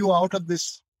blow you out of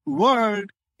this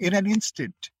world in an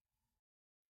instant.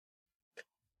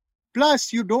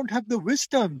 Plus, you don't have the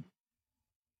wisdom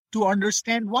to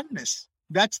understand oneness.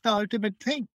 That's the ultimate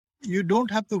thing. You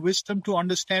don't have the wisdom to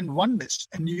understand oneness,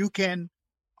 and you can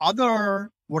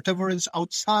other whatever is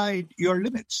outside your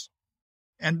limits.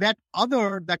 And that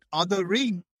other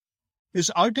ring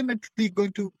is ultimately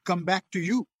going to come back to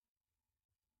you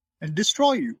and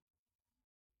destroy you.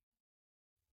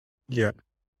 Yeah.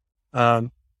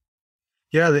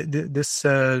 This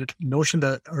notion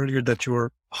that earlier that you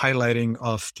were highlighting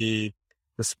of the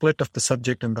split of the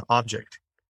subject and the object.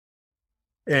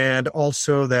 And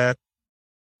also that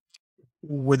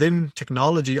within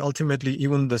technology, ultimately,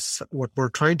 even this, what we're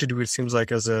trying to do, it seems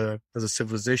like as a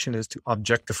civilization, is to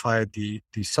objectify the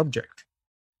subject.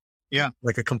 Yeah.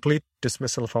 Like a complete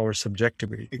dismissal of our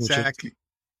subjectivity. Exactly.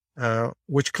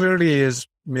 Which clearly is,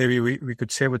 maybe we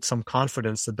could say with some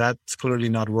confidence that that's clearly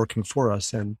not working for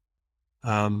us. And,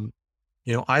 I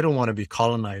don't want to be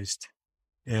colonized.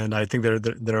 And I think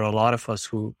there are a lot of us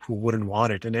who wouldn't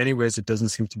want it. And anyways, it doesn't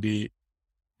seem to be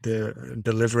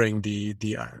delivering the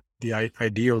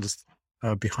ideals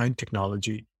behind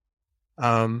technology.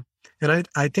 And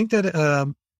I think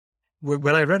that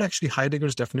when I read actually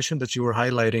Heidegger's definition that you were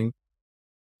highlighting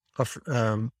of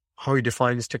how he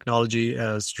defines technology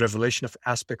as revelation of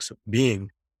aspects of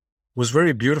being, was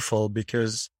very beautiful,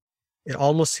 because it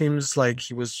almost seems like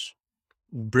he was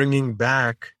bringing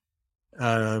back,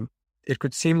 it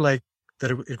could seem like that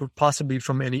it could possibly be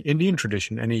from any Indian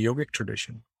tradition, any yogic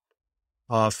tradition,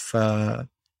 of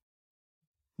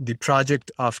the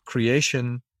project of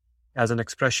creation as an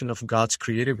expression of God's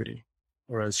creativity,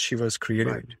 or as Shiva's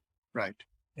creativity. Right.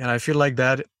 And I feel like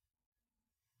that,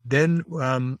 then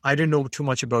I didn't know too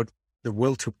much about the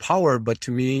will to power, but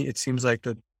to me, it seems like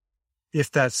that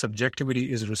if that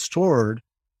subjectivity is restored,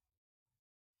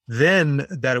 then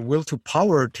that will to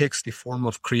power takes the form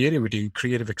of creativity,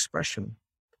 creative expression.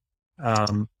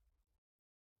 Kiran,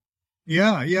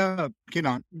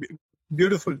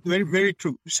 beautiful, very, very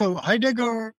true. So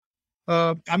Heidegger,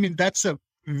 that's a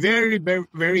very, very,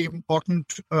 very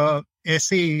important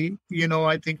essay.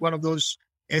 I think one of those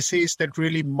essays that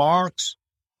really marks,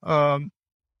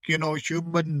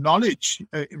 human knowledge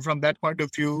from that point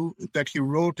of view, that he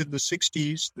wrote in the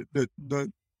 60s.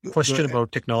 The question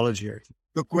about technology.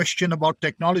 The question about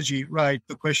technology, right?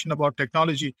 The question about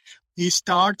technology. He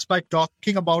starts by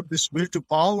talking about this will to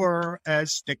power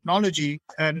as technology,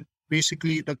 and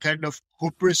basically the kind of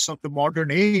hubris of the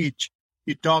modern age.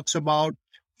 He talks about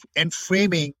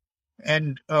enframing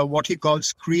and what he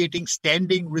calls creating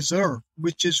standing reserve,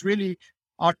 which is really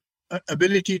our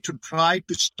ability to try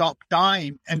to stop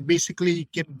time and basically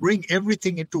can bring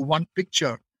everything into one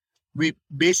picture. We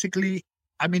basically,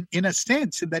 I mean, in a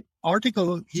sense, in that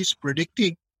article, he's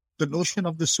predicting the notion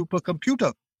of the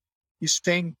supercomputer. He's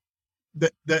saying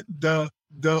that the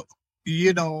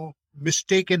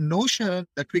mistaken notion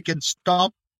that we can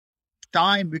stop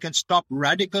time, we can stop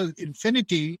radical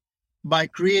infinity by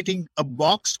creating a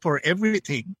box for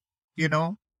everything,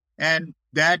 and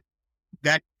that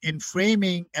in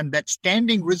framing and that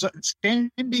standing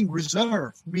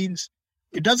reserve means,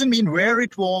 it doesn't mean where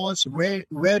it was,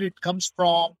 where it comes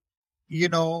from,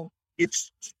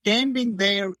 it's standing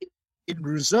there in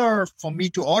reserve for me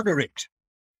to order it.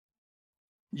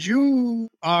 You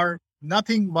are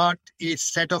nothing but a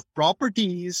set of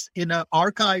properties in an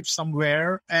archive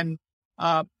somewhere, and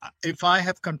if I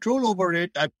have control over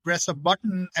it, I press a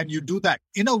button and you do that.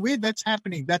 In a way, that's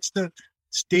happening. That's the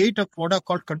state of what are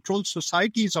called controlled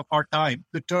societies of our time,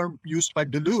 the term used by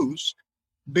Deleuze,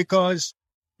 because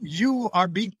you are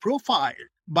being profiled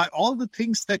by all the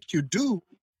things that you do,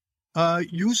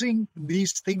 using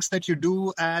these things that you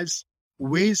do as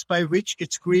ways by which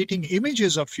it's creating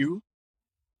images of you.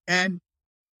 And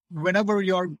whenever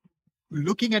you're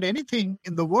looking at anything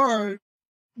in the world,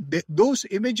 those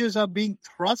images are being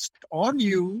thrust on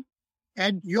you,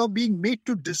 and you're being made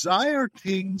to desire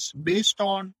things based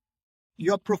on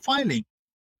your profiling.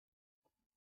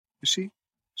 You see?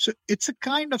 So it's a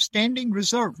kind of standing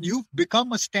reserve. You've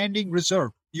become a standing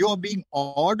reserve. You're being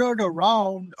ordered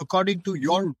around according to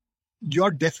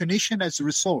your definition as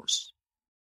resource.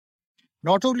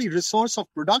 Not only resource of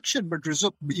production, but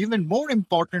even more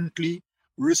importantly,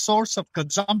 resource of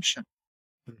consumption.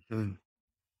 Mm-hmm.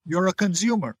 You're a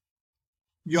consumer.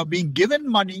 You're being given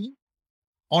money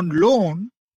on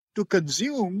loan to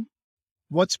consume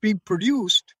what's being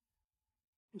produced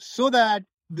so that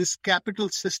this capital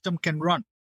system can run.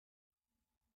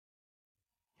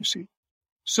 You see?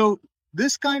 So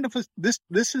this kind of this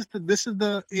is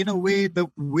the in a way the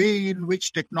way in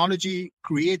which technology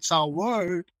creates our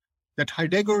world that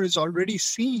Heidegger is already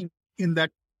seeing in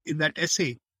that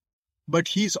essay. But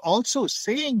he's also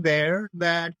saying there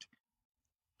that,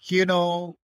 in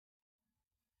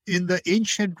the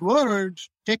ancient world,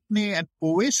 techne and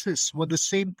poesis were the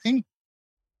same thing.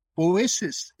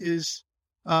 Poesis is,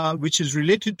 which is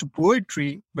related to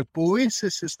poetry, but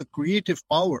poesis is the creative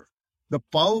power, the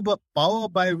power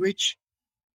by which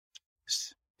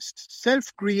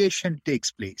self-creation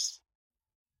takes place,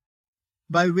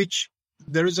 by which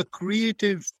there is a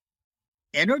creative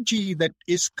energy that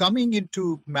is coming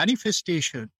into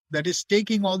manifestation, that is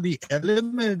taking all the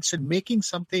elements and making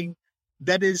something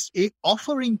that is a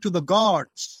offering to the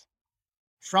gods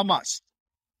from us,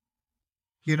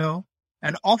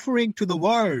 an offering to the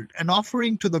world, an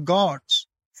offering to the gods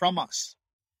from us.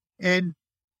 And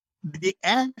the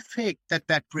affect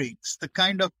that brings, the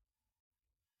kind of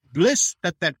bliss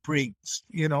that brings,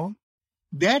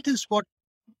 that is what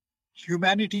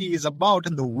humanity is about.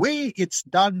 And the way it's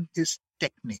done is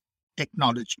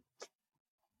technology.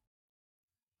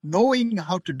 Knowing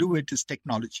how to do it is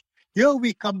technology. Here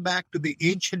we come back to the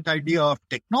ancient idea of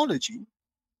technology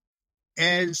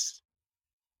as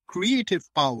creative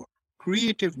power,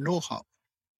 creative know-how.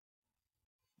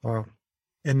 Wow.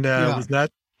 And was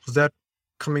that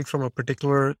coming from a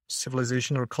particular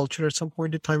civilization or culture at some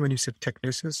point in time when you said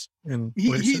technosis? And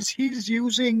he's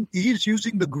using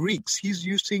the Greeks. He's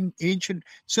using ancient.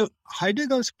 So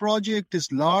Heidegger's project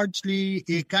is largely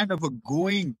a kind of a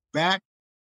going back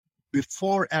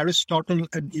before Aristotle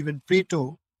and even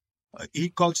Plato. He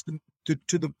calls them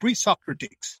to the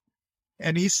pre-Socratics,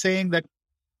 and he's saying that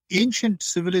ancient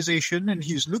civilization, and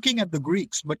he's looking at the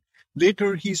Greeks, but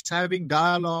later he's having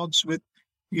dialogues with,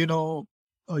 a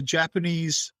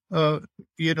Japanese,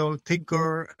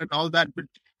 thinker and all that. But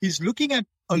he's looking at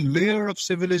a layer of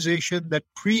civilization that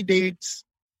predates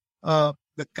the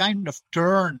kind of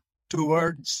turn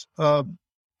towards a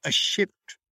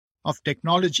shift of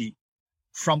technology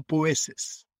from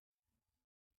poesis.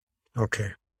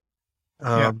 Okay.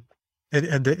 And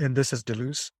this is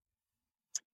Deleuze?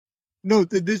 No,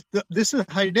 this is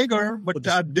Heidegger, but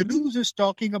Deleuze is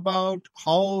talking about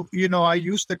how, I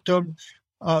use the term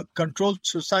controlled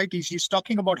societies. He's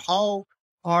talking about how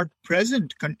our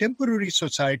present contemporary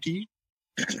society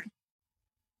is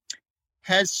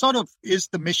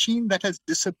the machine that has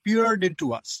disappeared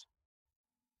into us.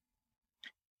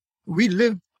 We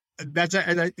live,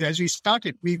 as we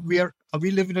started, we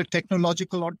live in a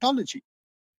technological ontology,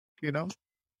 We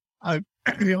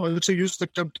also use the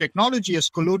term technology as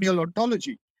colonial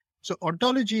ontology. So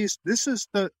ontology is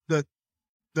the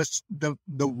the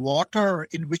water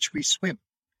in which we swim.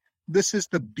 This is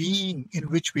the being in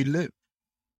which we live.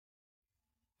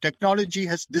 Technology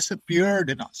has disappeared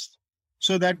in us,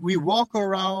 so that we walk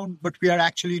around, but we are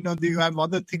actually, you have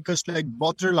other thinkers like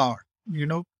Baudrillard.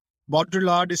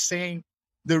 Baudrillard is saying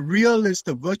the real is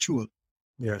the virtual.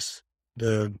 Yes.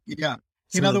 In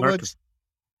other words,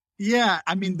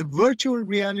 the virtual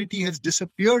reality has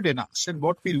disappeared in us, and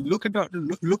what we look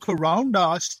around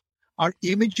us are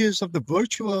images of the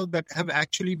virtual that have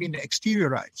actually been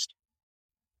exteriorized.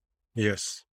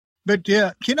 Yes. But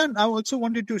Kiran, I also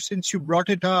wanted to, since you brought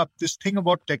it up, this thing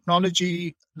about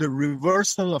technology, the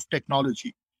reversal of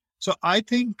technology. So I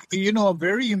think, a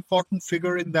very important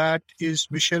figure in that is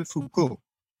Michel Foucault.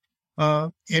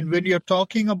 And when you're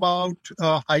talking about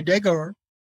Heidegger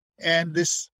and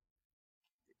this,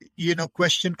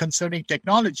 question concerning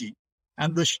technology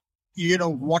and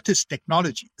what is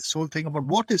technology? This whole thing about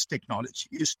what is technology?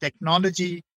 Is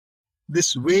technology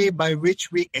this way by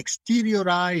which we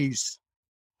exteriorize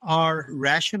our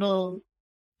rational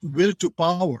will to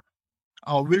power,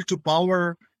 our will to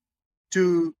power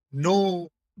to know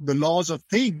the laws of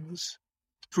things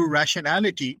through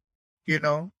rationality?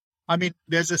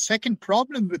 There's a second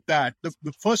problem with that.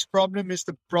 The first problem is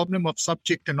the problem of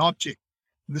subject and object.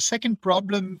 The second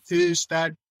problem is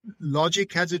that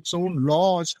logic has its own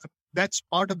laws. That's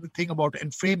part of the thing about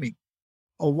enframing,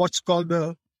 or what's called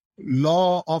the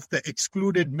law of the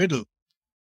excluded middle.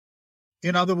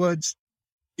 In other words,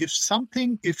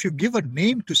 if you give a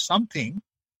name to something,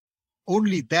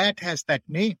 only that has that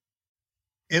name.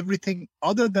 Everything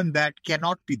other than that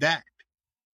cannot be that.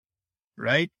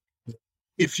 Right?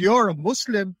 If you're a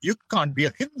Muslim, you can't be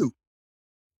a Hindu.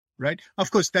 Right?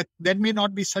 Of course, that may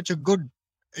not be such a good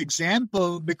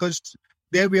example, because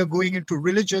there we are going into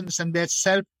religions and their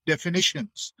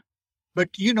self-definitions. But,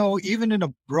 even in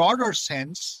a broader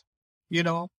sense,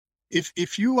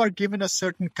 if you are given a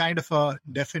certain kind of a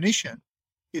definition,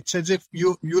 it's as if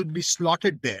you'll be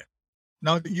slotted there.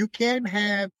 Now, you can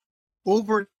have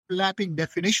overlapping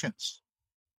definitions,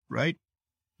 right?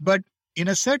 But in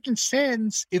a certain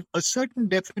sense, if a certain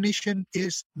definition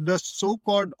is the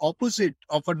so-called opposite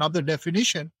of another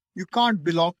definition, you can't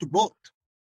belong to both.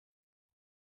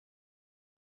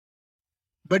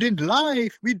 But in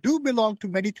life, we do belong to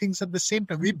many things at the same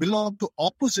time. We belong to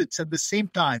opposites at the same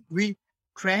time. We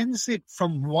transit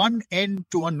from one end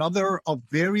to another of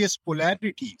various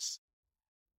polarities.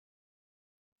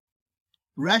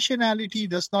 Rationality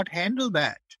does not handle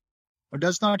that, or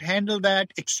does not handle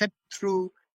that except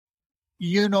through,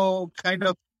 kind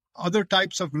of other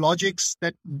types of logics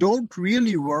that don't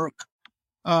really work,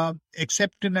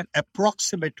 except in an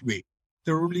approximate way.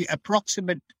 They're only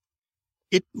approximate.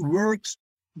 It works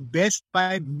best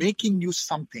by making you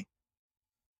something,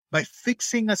 by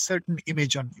fixing a certain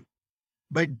image on you,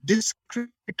 by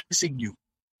discretizing you.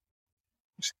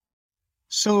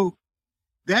 So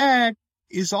that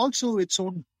is also its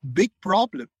own big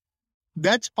problem.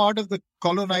 That's part of the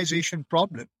colonization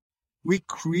problem. We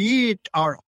create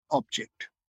our object.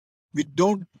 We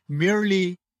don't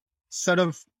merely sort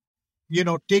of,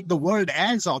 take the world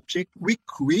as object. We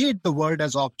create the world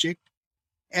as object,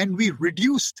 and we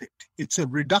reduced it. It's a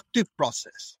reductive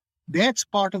process. That's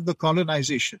part of the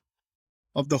colonization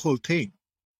of the whole thing.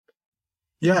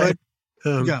 Yeah.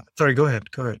 Sorry, go ahead.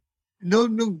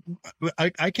 No,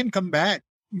 I can come back.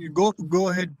 You go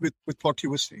ahead with what you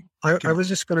were saying. I was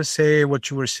just going to say what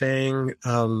you were saying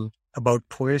about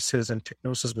poiesis and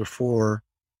technosis before.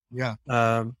 Yeah.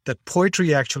 That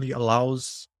poetry actually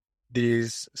allows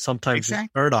these these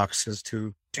paradoxes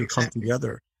to come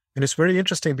together. And it's very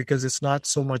interesting because it's not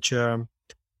so much a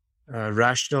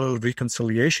rational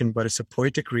reconciliation, but it's a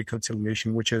poetic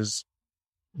reconciliation, which is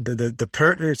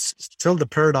it's still the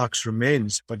paradox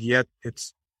remains, but yet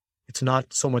it's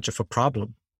not so much of a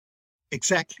problem.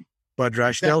 Exactly. But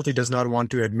rationality does not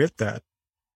want to admit that.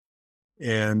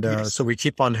 And so we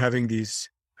keep on having these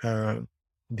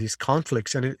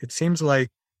conflicts. And it seems like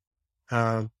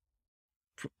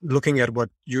looking at what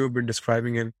you've been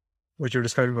describing and what you're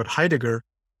describing about Heidegger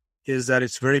is that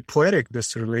it's very poetic,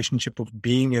 this relationship of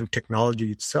being and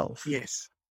technology itself. Yes.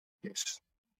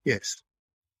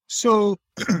 So,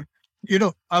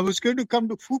 I was going to come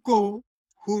to Foucault,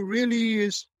 who really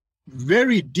is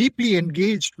very deeply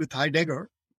engaged with Heidegger.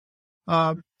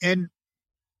 And,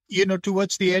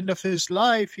 towards the end of his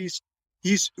life,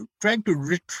 he's trying to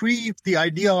retrieve the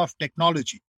idea of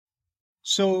technology.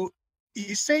 So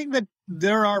he's saying that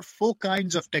there are 4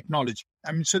 kinds of technology.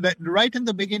 So that right in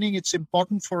the beginning, it's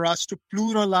important for us to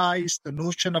pluralize the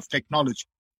notion of technology.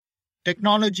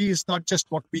 Technology is not just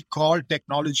what we call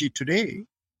technology today.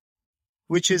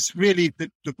 which is really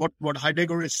what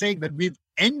Heidegger is saying, that we've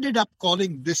ended up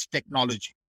calling this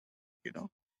technology.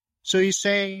 So he's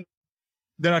saying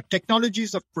there are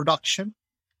technologies of production.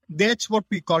 That's what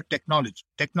we call technology,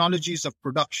 technologies of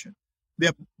production.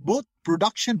 They're both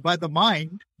production by the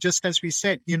mind, just as we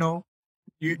said, you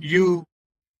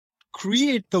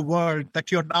create the world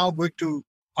that you're now going to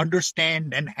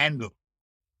understand and handle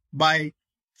by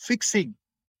fixing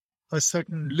a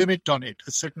certain limit on it,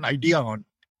 a certain idea on it.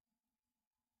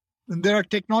 And there are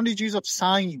technologies of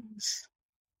science.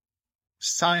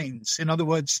 Science, in other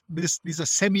words, these are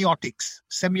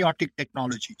semiotic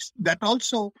technologies that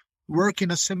also work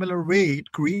in a similar way.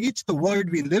 It creates the world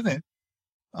we live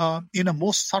in a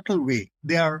most subtle way.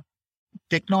 They are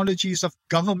technologies of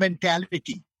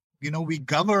governmentality. We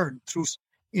govern through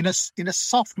in a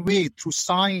soft way through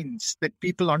science that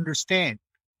people understand,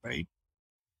 right?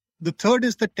 The third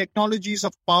is the technologies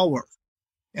of power.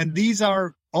 And these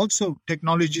are also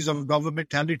technologies of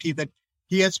governmentality that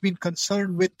he has been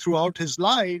concerned with throughout his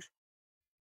life,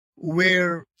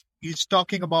 where he's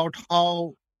talking about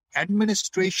how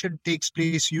administration takes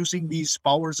place using these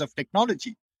powers of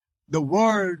technology. The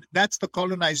world, that's the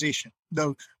colonization.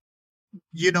 In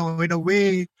a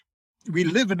way, we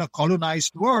live in a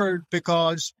colonized world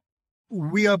because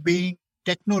we are being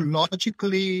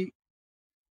technologically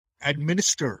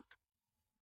administered.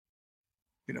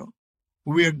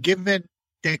 We are given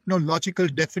technological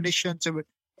definitions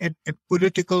and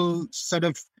political sort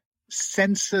of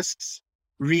census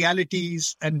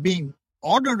realities and being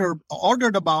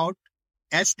ordered about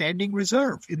as standing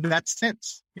reserve in that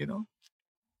sense,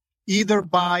 either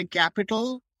by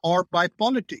capital or by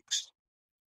politics.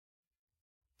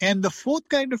 And the fourth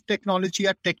kind of technology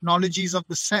are technologies of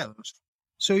the self.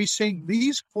 So he's saying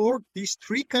these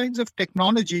three kinds of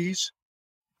technologies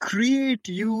create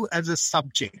you as a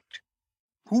subject.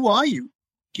 Who are you?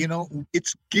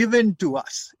 It's given to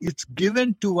us. It's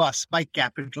given to us by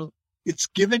capital. It's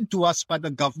given to us by the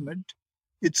government.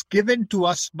 It's given to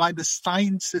us by the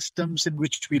science systems in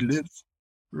which we live,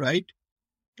 right?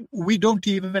 We don't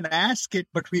even ask it,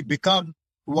 but we become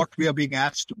what we are being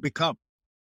asked to become.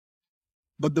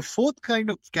 But the fourth kind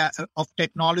of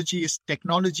technology is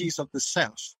technologies of the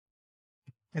self.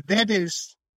 And that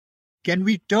is, can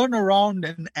we turn around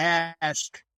and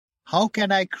ask, how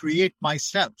can I create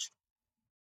myself?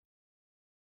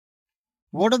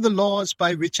 What are the laws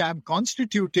by which I'm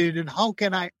constituted, and how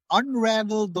can I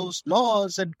unravel those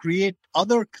laws and create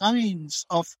other kinds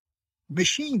of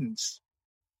machines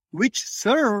which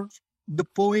serve the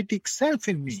poetic self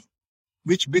in me,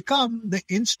 which become the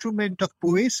instrument of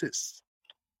poesis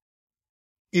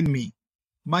in me,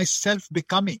 my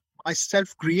self-becoming, my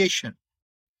self-creation,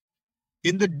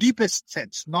 in the deepest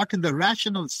sense, not in the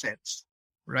rational sense,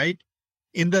 right?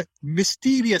 In the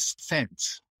mysterious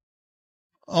sense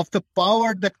of the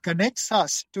power that connects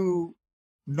us to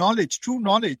knowledge, true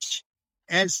knowledge,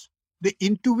 as the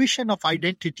intuition of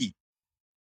identity.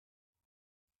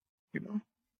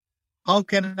 How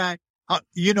can I,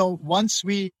 once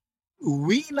we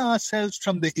wean ourselves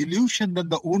from the illusion that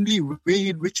the only way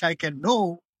in which I can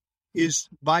know is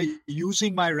by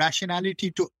using my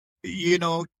rationality to,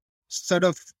 sort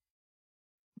of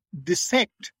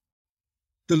dissect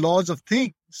the laws of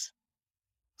things,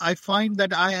 I find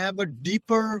that I have a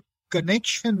deeper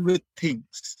connection with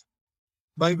things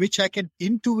by which I can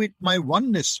intuit my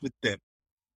oneness with them.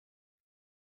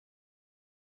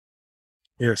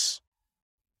 Yes.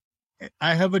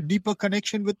 I have a deeper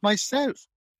connection with myself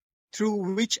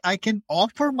through which I can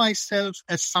offer myself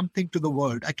as something to the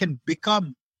world. I can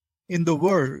become in the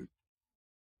world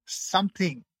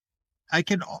something. I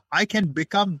can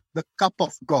become the cup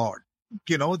of God,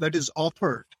 that is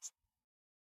offered.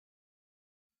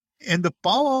 And the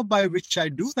power by which I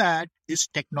do that is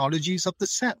technologies of the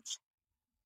self.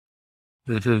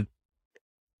 Mm-hmm.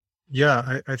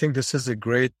 Yeah, I think this is a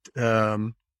great,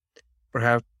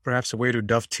 perhaps a way to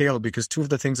dovetail, because two of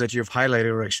the things that you've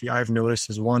highlighted, or actually I've noticed,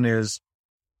 is one is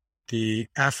the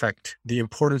affect, the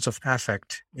importance of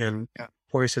affect in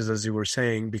voices, as you were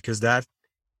saying, because that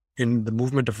in the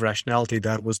movement of rationality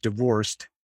that was divorced,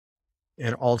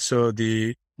 and also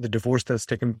the divorce that's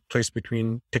taken place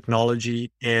between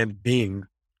technology and being,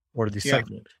 or the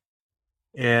segment.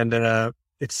 And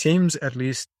it seems at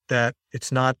least that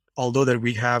it's not, although that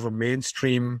we have a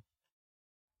mainstream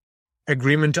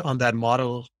agreement on that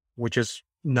model, which is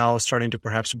now starting to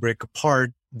perhaps break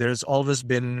apart, there's always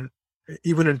been,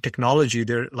 even in technology,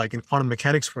 like in quantum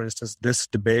mechanics, for instance, this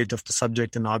debate of the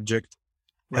subject and object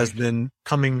has been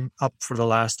coming up for the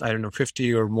last,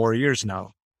 50 or more years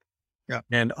now. Yeah.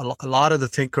 And a lot of the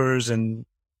thinkers and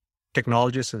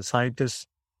technologists and scientists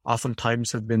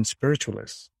oftentimes have been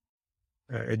spiritualists.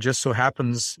 It just so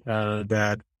happens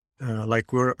that,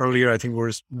 like earlier, I think we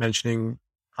were mentioning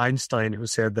Einstein, who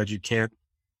said that you can't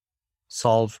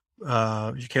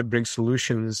bring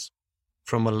solutions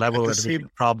from a level at which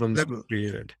problems were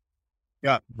created.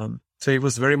 Yeah. So he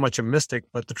was very much a mystic,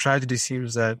 but the tragedy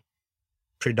seems that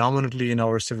predominantly in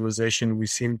our civilization, we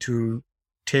seem to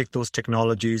take those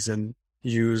technologies and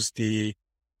use the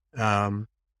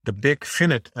big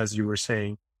finite, as you were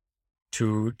saying,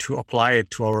 to apply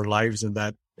it to our lives, and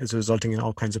that is resulting in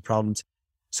all kinds of problems.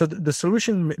 So the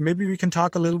solution, maybe we can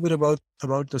talk a little bit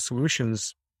about the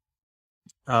solutions,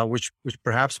 which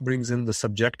perhaps brings in the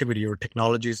subjectivity or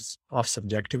technologies of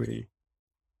subjectivity.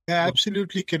 Yeah,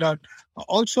 absolutely, Kiran.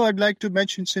 Also, I'd like to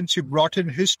mention, since you brought in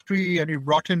history and you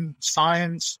brought in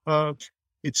science,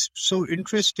 it's so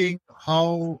interesting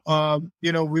how,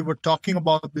 we were talking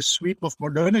about the sweep of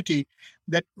modernity,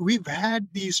 that we've had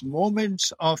these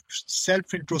moments of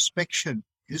self-introspection,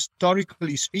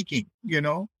 historically speaking,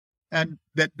 and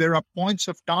that there are points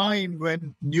of time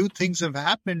when new things have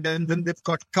happened and then they've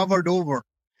got covered over.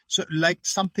 So like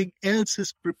something else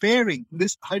is preparing.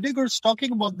 This Heidegger's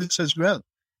talking about this as well,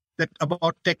 that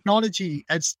about technology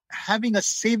as having a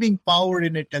saving power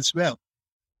in it as well.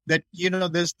 That,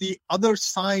 there's the other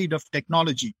side of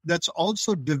technology that's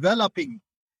also developing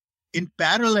in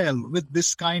parallel with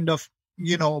this kind of,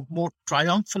 more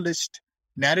triumphalist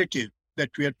narrative that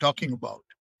we are talking about.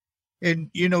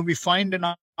 And, we find in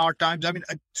our times,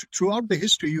 throughout the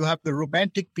history, you have the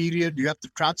Romantic period, you have the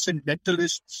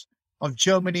Transcendentalists of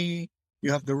Germany,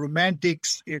 you have the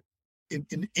Romantics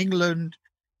in England,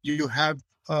 you have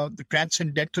the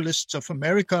Transcendentalists of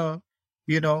America,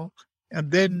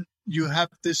 and then you have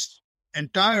this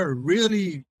entire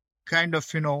really kind of,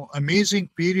 amazing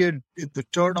period at the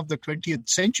turn of the 20th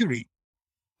century,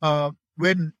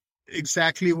 when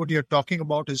exactly what you're talking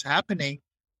about is happening.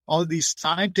 All these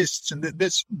scientists and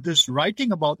this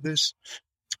writing about this.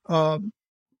 In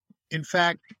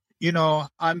fact,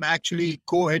 I'm actually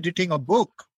co-editing a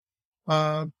book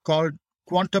called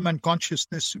Quantum and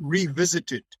Consciousness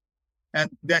Revisited.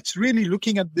 And that's really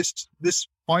looking at this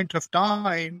point of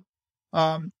time,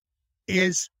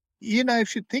 is,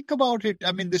 if you think about it,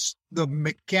 the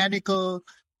mechanical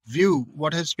view,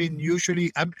 what has been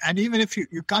usually, and even if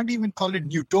you can't even call it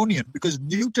Newtonian, because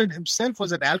Newton himself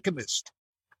was an alchemist,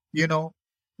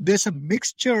 there's a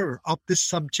mixture of the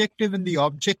subjective and the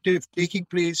objective taking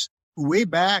place way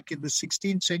back in the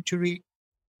 16th century,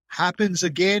 happens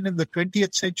again in the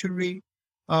 20th century.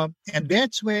 And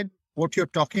that's when what you're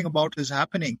talking about is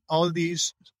happening. All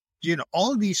these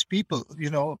people,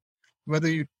 whether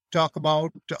you talk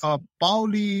about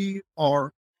Pauli,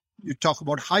 or you talk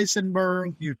about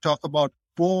Heisenberg, you talk about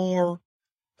Bohr,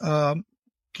 Leibniz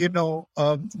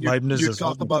you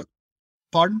talk about,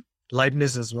 pardon?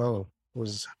 Leibniz as well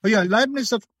was. Oh yeah,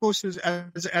 Leibniz, of course, is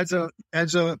as a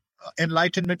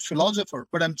Enlightenment philosopher.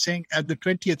 But I'm saying at the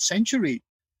 20th century,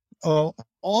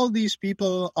 all these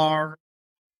people are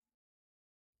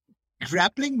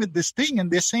grappling with this thing,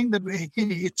 and they're saying that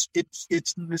it's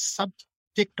the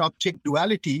subject-object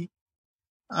duality,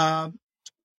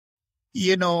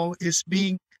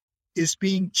 is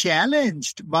being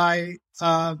challenged by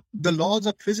the laws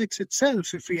of physics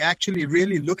itself. If we actually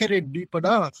really look at it deep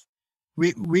enough,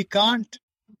 we can't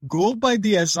go by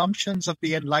the assumptions of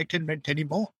the Enlightenment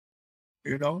anymore,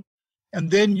 And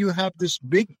then you have this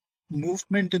big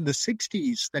movement in the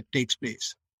 60s that takes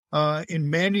place in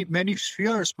many, many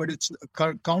spheres, but it's a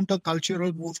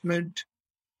countercultural movement.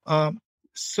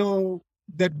 So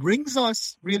that brings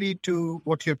us really to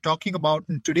what you're talking about.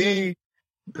 And today,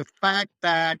 the fact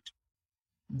that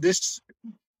this,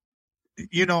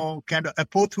 kind of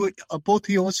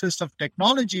apotheosis of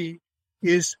technology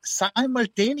is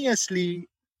simultaneously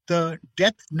the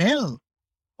death knell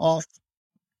of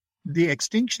the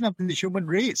extinction of the human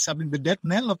race. The death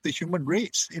knell of the human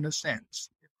race, in a sense.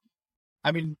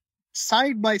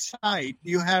 Side by side,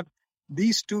 you have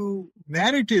these two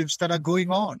narratives that are going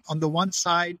on. On the one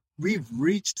side, we've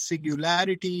reached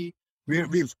singularity,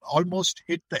 we've almost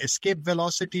hit the escape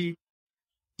velocity.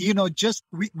 We'll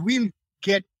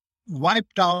get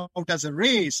wiped out as a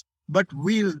race, but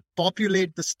we'll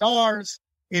populate the stars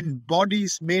in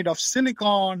bodies made of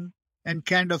silicon and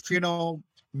kind of,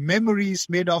 memories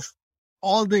made of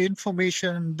all the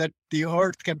information that the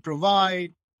earth can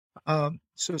provide.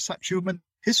 So human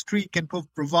history can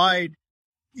provide,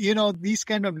 these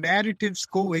kind of narratives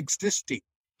coexisting,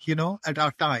 at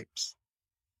our times.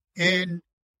 And,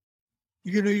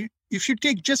 if you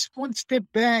take just one step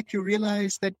back, you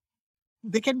realize that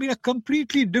there can be a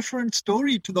completely different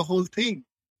story to the whole thing,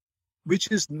 which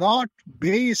is not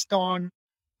based on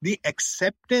the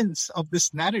acceptance of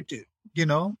this narrative,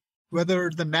 whether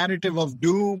the narrative of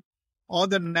doom or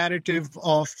the narrative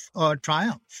of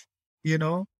triumph,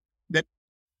 that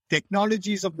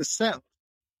technologies of the self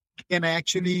can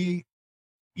actually,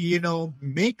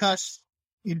 make us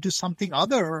into something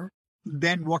other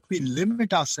than what we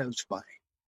limit ourselves by.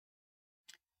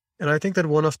 And I think that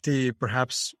one of the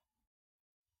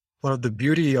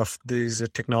beauty of these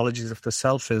technologies of the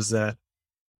self is that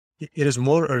it is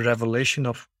more a revelation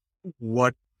of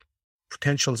what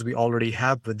potentials we already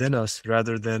have within us,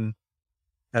 rather than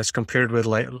as compared with,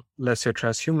 like, let's say,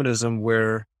 transhumanism,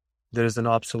 where there is an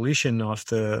obsolescence of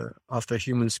the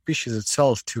human species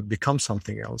itself to become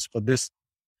something else. But this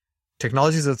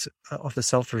technologies of the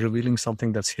self are revealing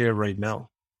something that's here right now.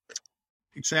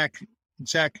 Exactly.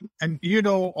 And,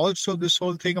 also this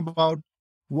whole thing about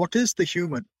what is the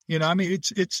human?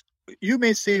 It's you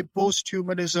may say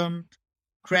post-humanism,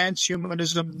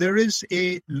 transhumanism, there is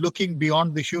a looking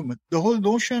beyond the human. The whole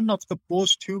notion of the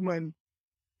post-human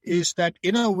is that,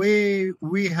 in a way,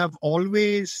 we have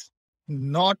always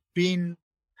not been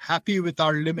happy with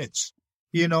our limits.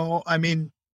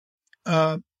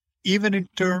 Even in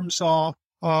terms of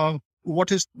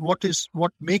what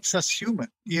makes us human.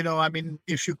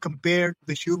 If you compare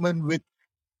the human with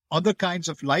other kinds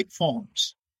of life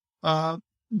forms,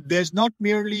 there's not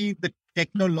merely the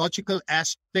technological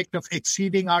aspect of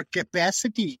exceeding our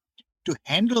capacity to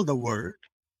handle the world,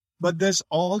 but there's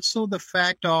also the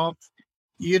fact of,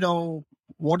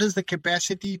 what is the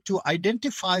capacity to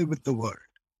identify with the world?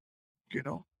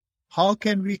 How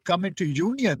can we come into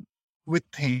union with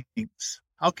things?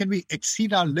 How can we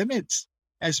exceed our limits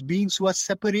as beings who are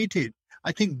separated?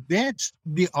 I think that's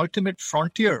the ultimate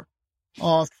frontier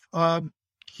of,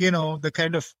 the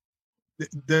kind of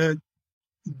the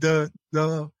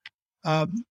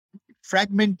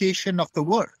fragmentation of the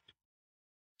world.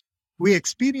 We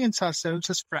experience ourselves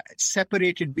as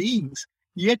separated beings,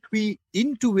 yet we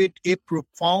intuit a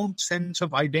profound sense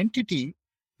of identity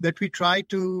that we try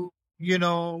to,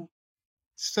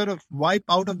 sort of wipe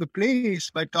out of the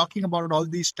place by talking about all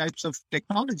these types of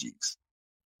technologies.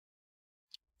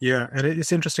 Yeah, and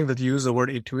it's interesting that you use the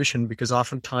word intuition, because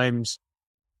oftentimes,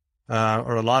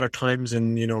 or a lot of times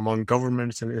among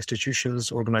governments and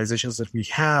institutions, organizations that we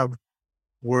have,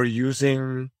 we're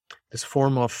using this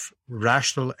form of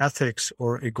rational ethics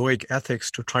or egoic ethics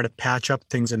to try to patch up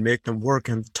things and make them work.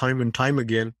 And time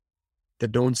again, they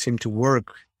don't seem to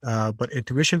work. But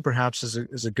intuition perhaps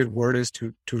is a good word, is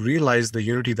to realize the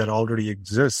unity that already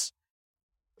exists,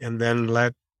 and then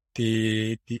let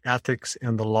the ethics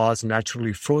and the laws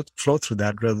naturally flow through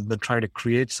that, rather than trying to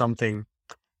create something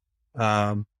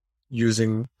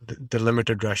using the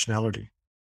limited rationality.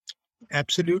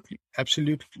 Absolutely.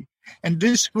 And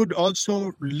this would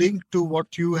also link to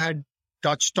what you had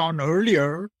touched on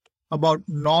earlier about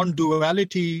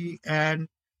non-duality and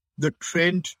the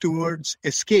trend towards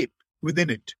escape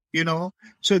within it,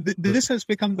 So this has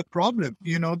become the problem,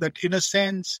 that in a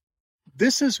sense,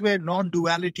 this is where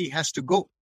non-duality has to go.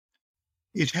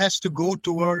 It has to go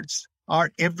towards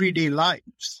our everyday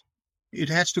lives. It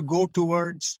has to go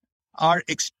towards our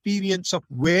experience of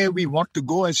where we want to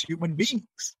go as human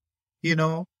beings,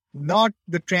 not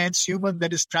the transhuman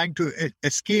that is trying to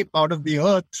escape out of the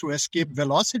earth through escape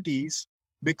velocities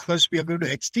because we are going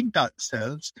to extinct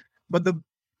ourselves, but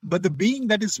the being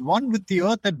that is one with the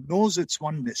earth and knows its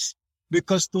oneness,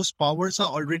 because those powers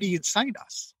are already inside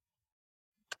us.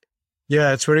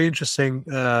 Yeah, it's very interesting.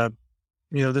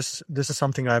 This is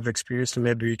something I've experienced, and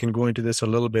maybe we can go into this a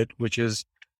little bit, which is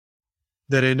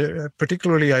that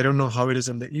particularly, I don't know how it is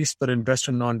in the East, but in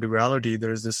Western non-duality,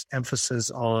 there's this emphasis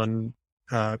on,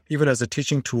 even as a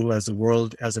teaching tool, as the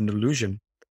world as an illusion.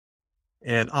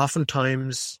 And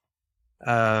oftentimes,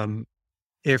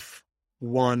 if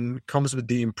one comes with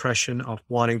the impression of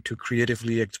wanting to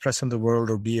creatively express in the world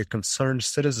or be a concerned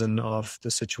citizen of the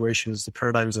situations, the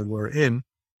paradigms that we're in,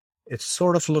 it's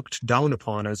sort of looked down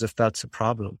upon as if that's a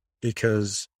problem,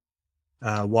 because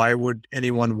why would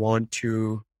anyone want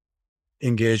to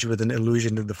engage with an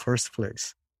illusion in the first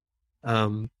place?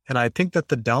 And I think that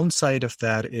the downside of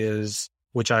that is,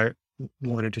 which I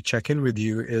wanted to check in with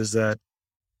you, is that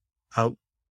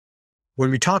when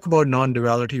we talk about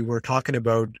non-duality, we're talking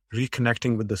about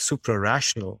reconnecting with the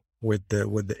supra-rational, with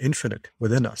the infinite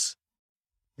within us.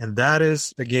 And that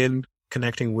is, again,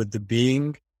 connecting with the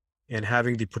being and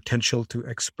having the potential to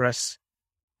express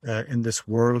in this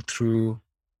world through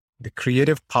the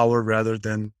creative power rather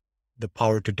than the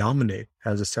power to dominate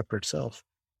as a separate self.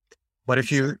 But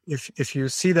if you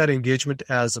see that engagement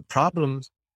as a problem,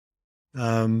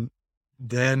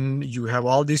 then you have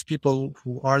all these people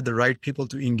who are the right people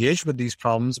to engage with these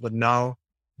problems, but now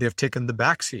they've taken the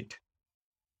backseat.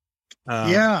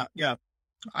 Yeah,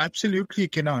 absolutely,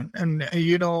 Kenan. And,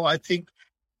 I think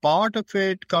part of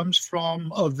it comes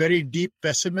from a very deep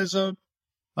pessimism.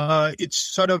 It's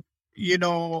sort of,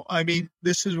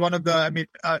 this is one of the,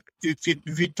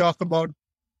 if we talk about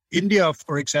India,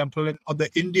 for example, or the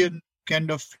Indian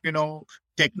kind of,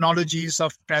 technologies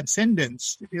of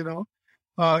transcendence,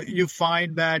 you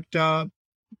find that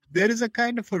there is a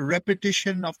kind of a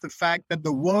repetition of the fact that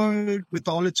the world with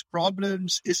all its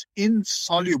problems is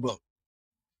insoluble,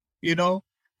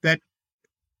 that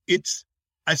it's,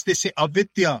 as they say,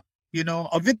 avidya,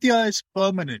 avidya is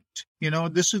permanent,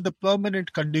 this is the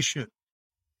permanent condition.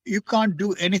 You can't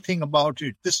do anything about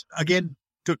it. This, again,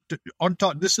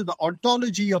 this is the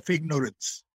ontology of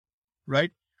ignorance,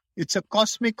 right? It's a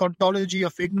cosmic ontology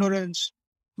of ignorance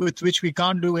with which we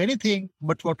can't do anything,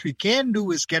 but what we can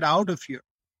do is get out of here.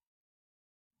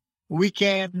 We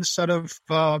can sort of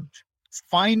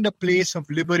find a place of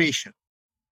liberation,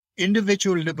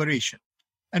 individual liberation,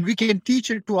 and we can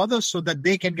teach it to others so that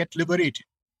they can get liberated.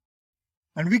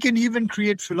 And we can even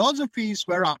create philosophies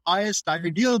where our highest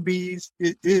ideal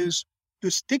is to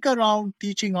stick around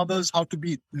teaching others how to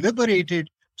be liberated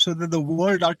so that the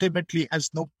world ultimately has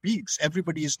no peace.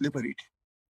 Everybody is liberated.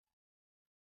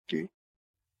 Okay.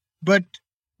 But,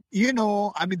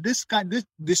 this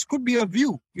could be a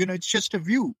view, it's just a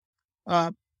view.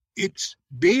 It's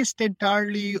based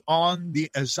entirely on the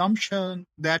assumption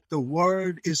that the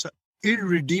world is an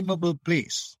irredeemable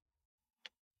place.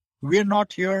 We're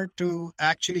not here to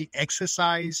actually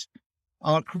exercise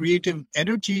our creative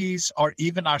energies or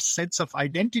even our sense of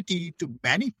identity to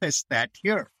manifest that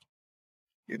here,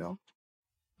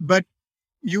 But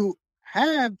you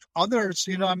have others,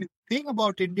 the thing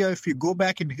about India, if you go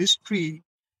back in history,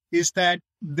 is that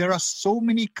there are so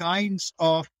many kinds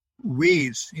of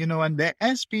ways, and there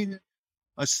has been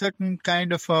a certain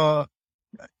kind of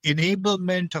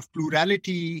enablement of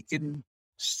plurality in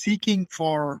seeking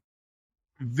for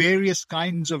various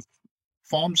kinds of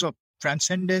forms of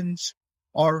transcendence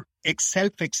or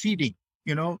self-exceeding,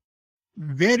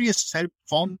 various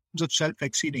forms of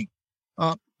self-exceeding.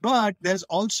 But there's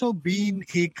also been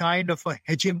a kind of a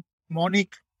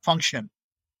hegemonic function.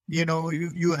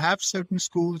 You have certain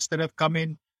schools that have come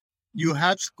in. You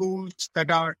have schools that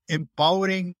are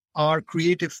empowering our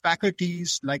creative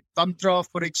faculties, like Tantra,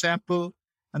 for example.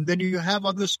 And then you have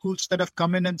other schools that have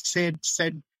come in and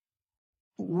said,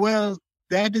 well,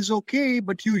 that is okay,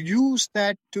 but you use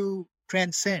that to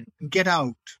transcend, get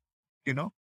out,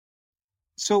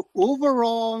 So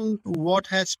overall, what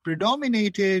has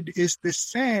predominated is this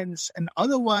sense, and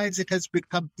otherwise it has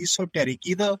become esoteric.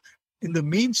 Either in the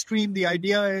mainstream, the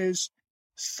idea is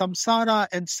samsara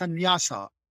and sannyasa,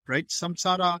 right?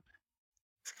 Samsara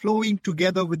flowing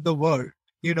together with the world,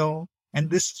 and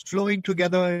this flowing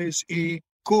together is a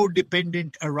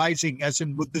codependent arising, as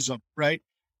in Buddhism, right?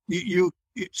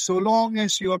 So long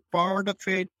as you are part of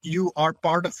it, you are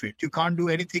part of it. You can't do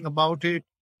anything about it.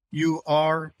 You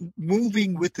are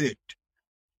moving with it.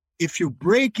 If you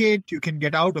break it, you can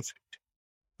get out of it.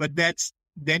 But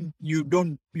then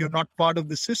you're not part of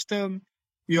the system.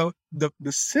 The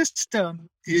system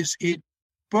is a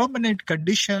permanent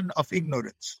condition of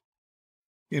ignorance.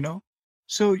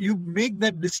 So you make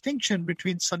that distinction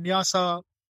between sannyasa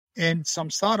and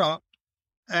samsara,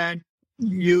 and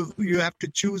you have to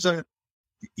choose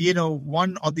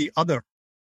one or the other,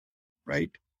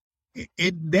 right?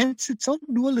 That's its own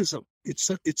dualism.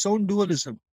 It's its own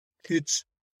dualism. It's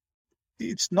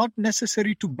not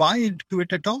necessary to buy into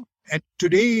it at all. And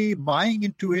today, buying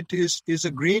into it is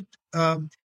a great,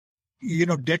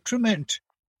 detriment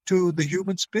to the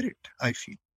human spirit, I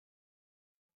feel.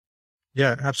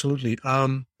 Yeah, absolutely.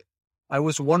 I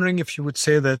was wondering if you would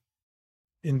say that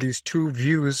in these two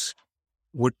views,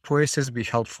 would poesis be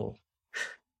helpful?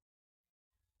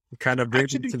 Kind of bring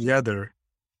them together.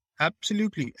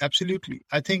 Absolutely.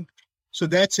 I think so.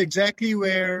 That's exactly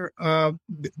where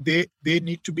they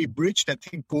need to be bridged. I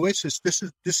think poesis. This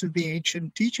is the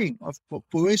ancient teaching of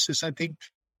poesis. I think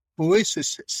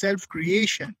poesis,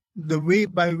 self-creation, the way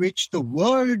by which the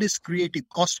world is created,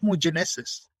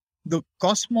 cosmogenesis. The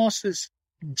cosmos is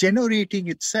generating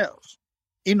itself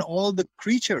in all the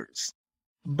creatures,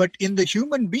 but in the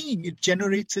human being, it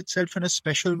generates itself in a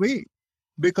special way.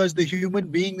 Because the human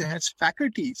being has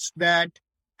faculties that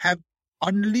have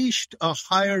unleashed a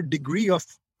higher degree of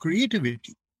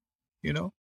creativity,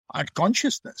 and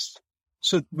consciousness.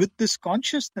 So with this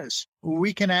consciousness,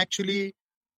 we can actually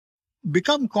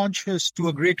become conscious to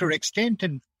a greater extent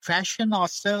and fashion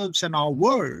ourselves and our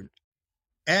world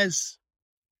as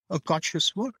a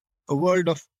conscious world, a world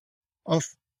of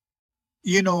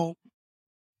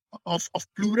of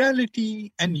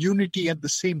plurality and unity at the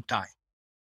same time.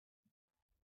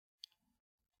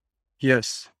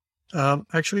 Yes.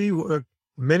 Actually,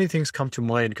 many things come to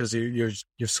mind because you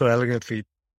so elegantly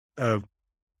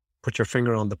put your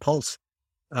finger on the pulse.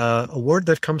 A word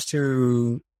that comes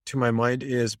to my mind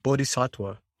is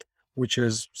bodhisattva, which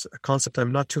is a concept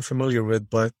I'm not too familiar with,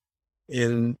 but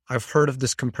I've heard of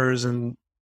this comparison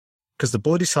because the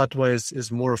bodhisattva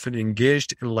is more of an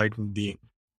engaged, enlightened being,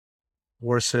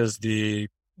 versus the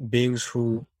beings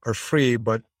who are free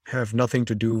but have nothing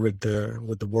to do with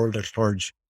the world at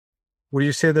large. Would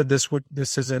you say that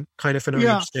this is a kind of an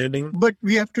understanding? But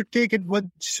we have to take it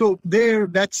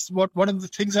that's what one of the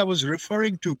things I was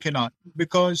referring to, Kenan,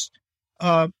 because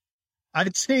I'd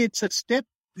say it's a step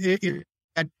in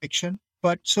that direction.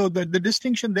 But so the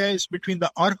distinction there is between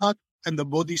the arhat and the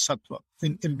bodhisattva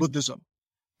in Buddhism,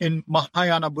 in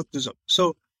Mahayana Buddhism.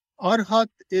 So arhat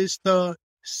is the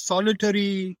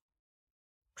solitary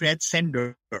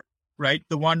transcender, right?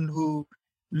 The one who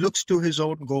looks to his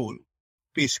own goal,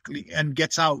 basically, and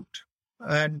gets out.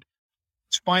 And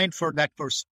it's fine for that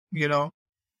person,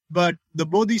 But the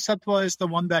bodhisattva is the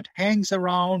one that hangs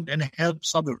around and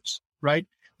helps others, right?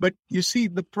 But you see,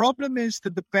 the problem is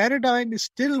that the paradigm is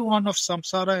still one of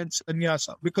samsara and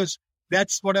sannyasa, because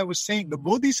that's what I was saying. The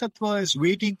bodhisattva is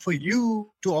waiting for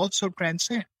you to also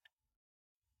transcend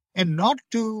and not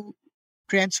to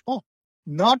transform,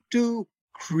 not to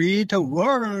create a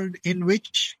world in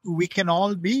which we can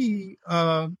all be,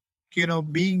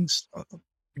 beings,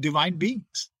 divine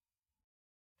beings.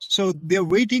 So they're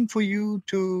waiting for you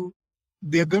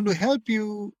they're going to help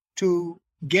you to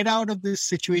get out of this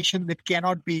situation that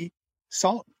cannot be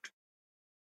solved.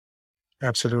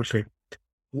 Absolutely.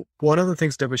 One of the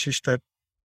things, Debashish, that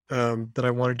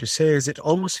I wanted to say is it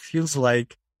almost feels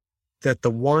like that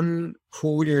the one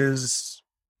who is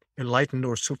enlightened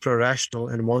or supra-rational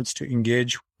and wants to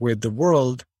engage with the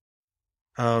world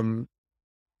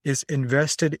is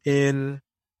invested in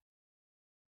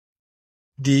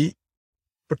the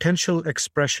potential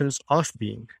expressions of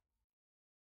being,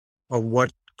 of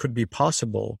what could be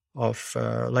possible, of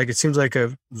it seems like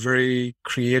a very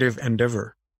creative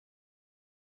endeavor.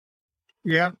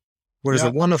 Yeah. Whereas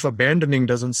the one of abandoning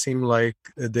doesn't seem like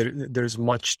there's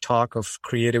much talk of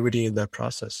creativity in that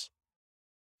process.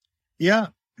 Yeah.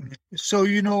 So,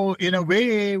 in a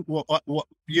way,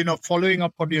 following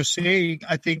up what you're saying,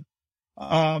 I think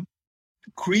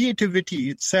creativity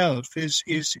itself is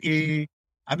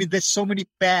there's so many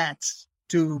paths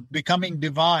to becoming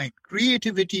divine.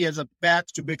 Creativity as a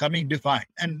path to becoming divine.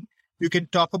 And you can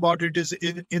talk about it as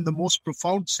in the most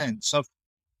profound sense of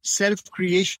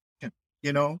self-creation,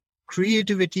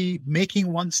 creativity,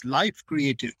 making one's life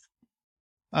creative.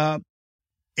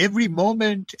 Every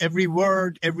moment, every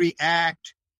word, every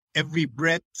act, every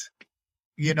breath,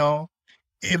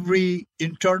 every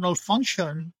internal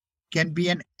function can be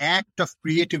an act of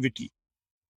creativity,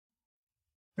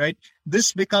 right?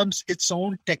 This becomes its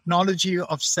own technology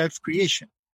of self-creation.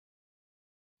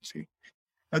 See,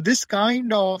 now this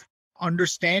kind of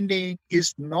understanding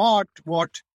is not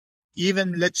what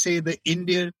even, let's say, the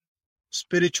Indian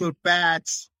spiritual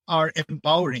paths are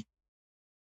empowering.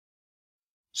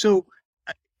 So,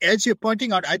 as you're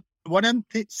pointing out, what I'm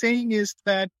saying is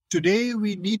that today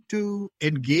we need to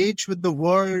engage with the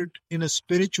world in a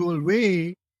spiritual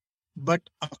way, but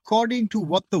according to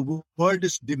what the world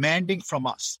is demanding from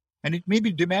us. And it may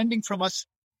be demanding from us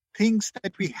things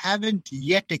that we haven't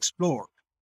yet explored.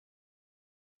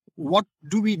 What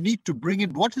do we need to bring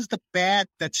in? What is the path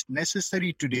that's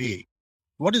necessary today?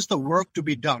 What is the work to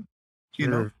be done?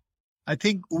 I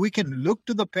think we can look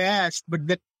to the past, but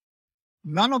that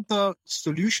none of the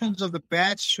solutions of the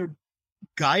past should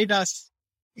guide us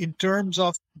in terms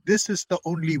of this is the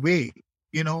only way.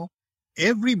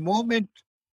 Every moment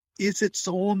is its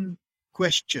own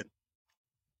question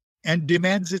and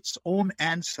demands its own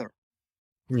answer.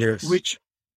 Yes. Which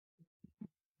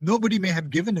nobody may have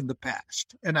given in the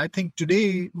past. And I think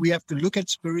today we have to look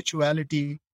at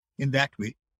spirituality in that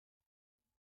way.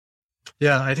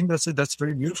 Yeah, I think that's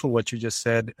very beautiful what you just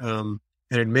said. And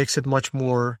it makes it much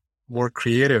more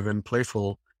creative and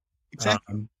playful.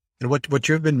 Exactly. And what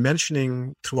you've been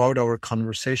mentioning throughout our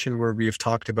conversation, where we have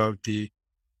talked about the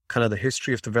kind of the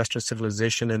history of the Western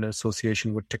civilization in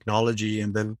association with technology,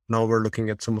 and then now we're looking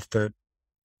at some of the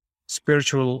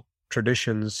spiritual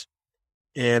traditions.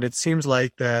 And it seems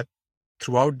like that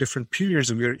throughout different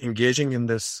periods, we're engaging in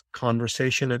this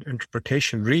conversation and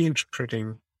interpretation,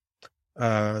 reinterpreting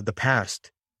the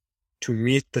past to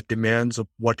meet the demands of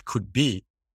what could be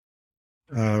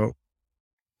a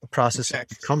process of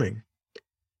becoming.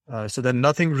 so that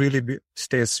nothing really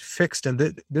stays fixed.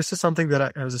 And this is something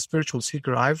that as a spiritual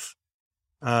seeker, I've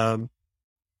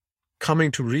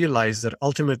coming to realize that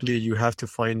ultimately you have to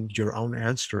find your own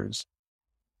answers.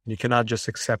 You cannot just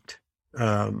accept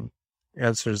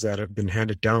answers that have been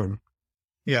handed down.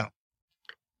 Yeah.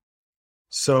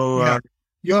 So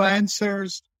your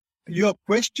answers, your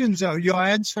questions, your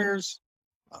answers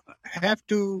have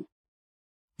to,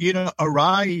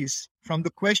 arise from the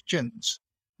questions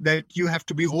that you have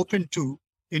to be open to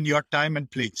in your time and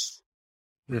place.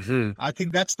 Mm-hmm. I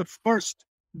think that's the first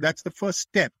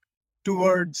step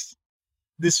towards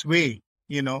this way,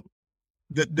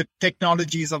 the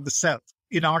technologies of the self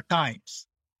in our times.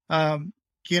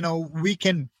 We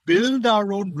can build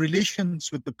our own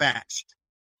relations with the past,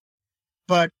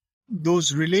 but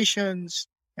those relations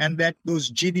and those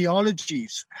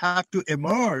genealogies have to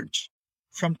emerge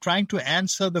from trying to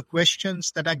answer the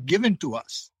questions that are given to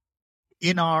us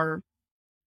in our,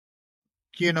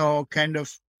 kind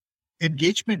of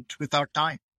engagement with our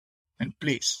time and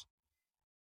place.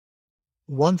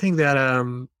 One thing that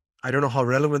I don't know how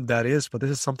relevant that is, but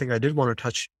this is something I did want to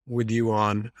touch with you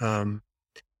on.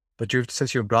 But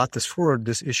since you brought this forward,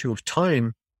 this issue of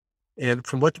time, and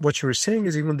from what you were saying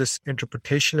is even this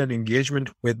interpretation and engagement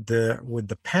with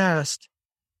the past,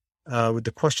 with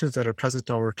the questions that are present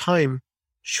in our time,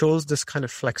 shows this kind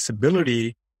of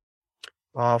flexibility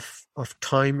of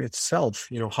time itself.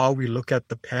 How we look at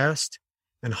the past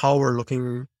and how we're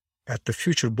looking at the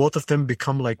future. Both of them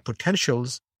become like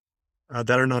potentials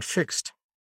that are not fixed.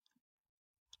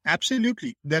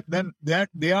 Absolutely, that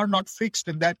they are not fixed,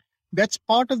 and that's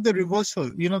part of the reversal.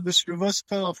 This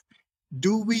reversal of,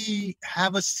 do we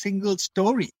have a single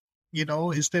story?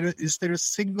 Is there a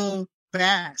single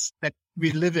past that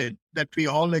we live in that we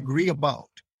all agree about?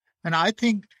 And I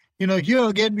think here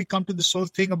again we come to this whole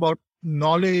thing about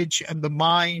knowledge and the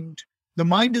mind. The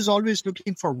mind is always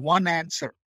looking for one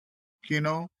answer.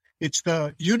 It's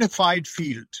the unified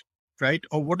field, right?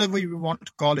 Or whatever you want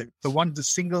to call it. The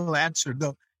single answer,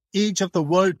 the age of the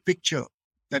world picture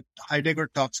that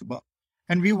Heidegger talks about.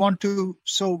 And we want to,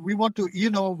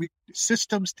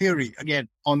 systems theory again,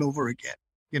 all over again,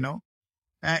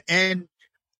 and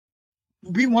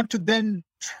we want to then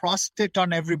trust it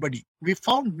on everybody. We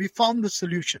found the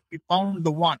solution. We found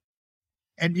the one.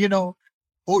 And,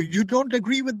 oh, you don't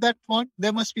agree with that one?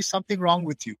 There must be something wrong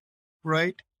with you,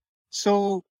 right?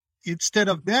 So instead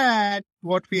of that,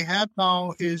 what we have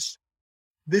now is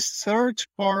this search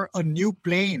for a new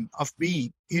plane of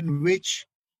being in which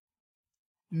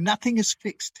nothing is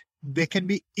fixed. There can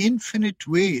be infinite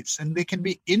ways and there can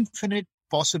be infinite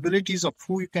possibilities of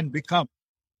who you can become.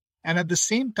 And at the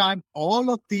same time,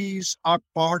 all of these are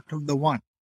part of the one.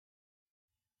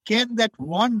 Can that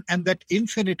one and that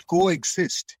infinite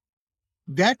coexist?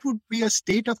 That would be a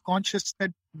state of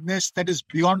consciousness that is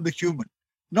beyond the human,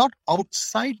 not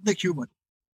outside the human,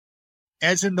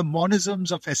 as in the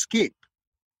monisms of escape,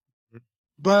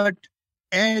 but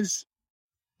as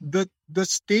the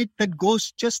state that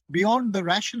goes just beyond the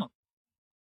rational,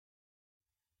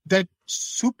 that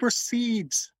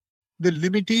supersedes the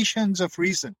limitations of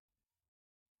reason.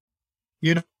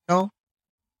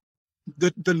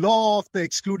 The law of the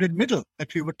excluded middle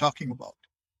that we were talking about,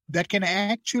 that can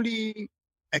actually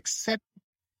accept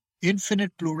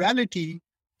infinite plurality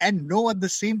and know at the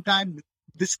same time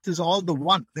this is all the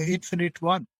one, the infinite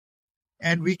one.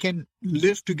 And we can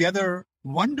live together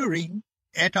wondering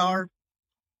at our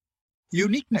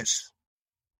uniqueness,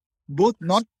 both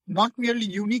not merely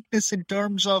uniqueness in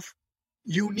terms of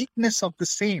uniqueness of the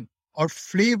same or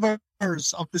flavors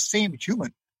of the same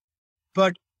human,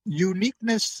 but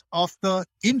uniqueness of the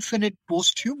infinite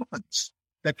post-humans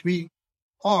that we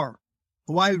are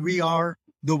while we are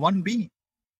the one being.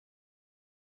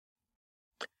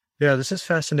 Yeah, this is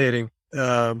fascinating.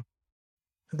 There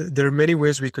are many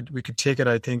ways we could take it,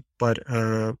 I think, but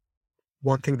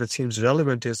one thing that seems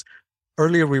relevant is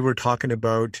earlier we were talking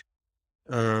about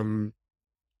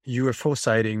UFO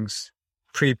sightings.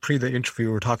 Pre the interview,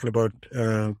 we were talking about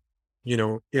aliens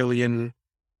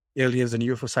and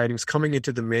UFO sightings coming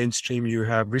into the mainstream. You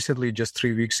have recently, just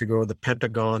 3 weeks ago, the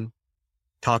Pentagon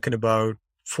talking about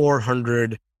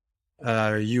 400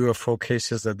 UFO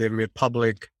cases that they've made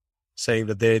public, saying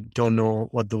that they don't know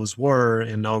what those were.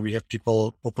 And now we have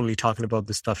people openly talking about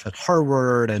this stuff at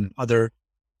Harvard and other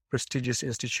prestigious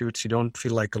institutes. You don't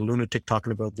feel like a lunatic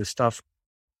talking about this stuff.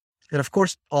 And of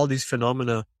course, all these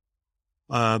phenomena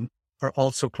are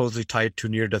also closely tied to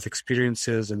near-death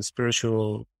experiences and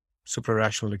spiritual,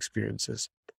 suprarational experiences.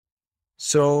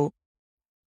 So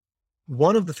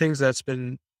one of the things that's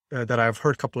been, that I've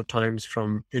heard a couple of times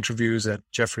from interviews at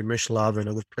Jeffrey Mishlove and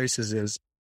other places is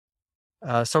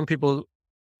some people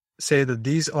say that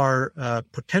these are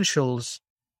potentials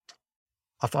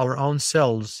of our own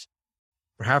cells,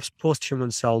 perhaps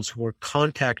post-human cells, who are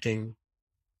contacting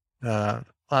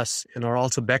us and are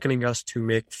also beckoning us to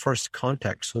make first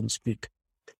contact, so to speak.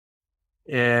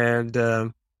 And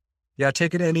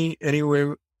take it any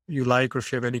way you like, or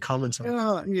if you have any comments on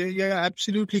it. Yeah,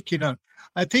 absolutely, Kiran.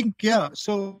 I think,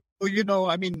 so,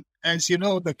 I mean, as you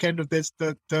know, the kind of this,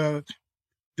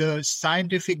 the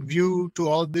scientific view to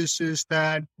all this is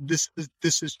that this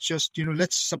is just,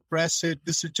 let's suppress it.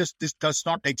 This does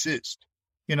not exist.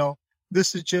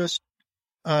 This is just,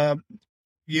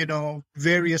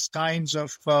 various kinds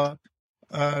of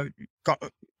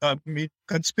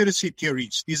conspiracy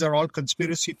theories. These are all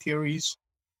conspiracy theories,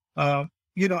 and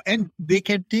they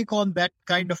can take on that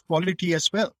kind of quality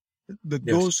as well.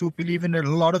 Those who believe in it, a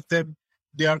lot of them,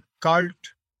 they are cult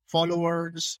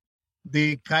followers.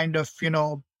 They kind of,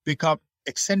 become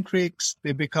eccentrics.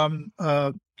 They become,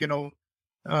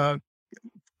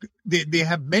 they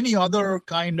have many other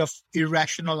kind of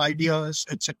irrational ideas,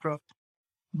 etc.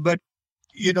 But,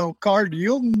 Carl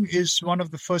Jung is one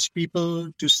of the first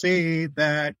people to say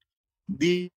that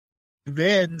the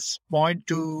events point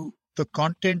to the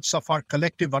contents of our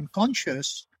collective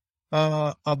unconscious,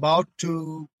 about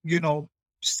to,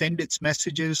 send its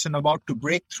messages and about to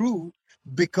break through,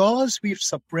 because we've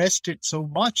suppressed it so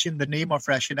much in the name of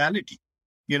rationality.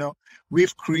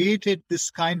 We've created this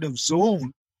kind of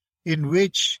zone in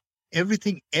which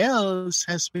everything else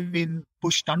has been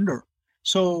pushed under.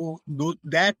 So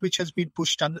that which has been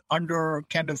pushed under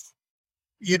kind of,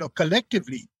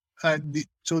 collectively,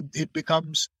 so it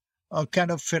becomes a kind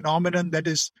of phenomenon that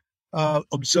is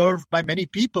observed by many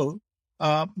people,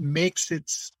 makes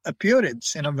its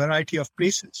appearance in a variety of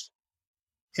places.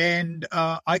 And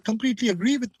I completely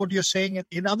agree with what you're saying.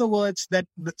 In other words, that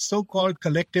the so-called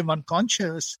collective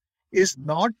unconscious is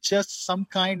not just some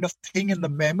kind of thing in the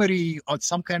memory or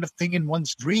some kind of thing in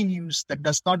one's dreams that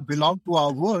does not belong to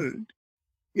our world.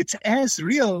 It's as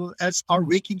real as our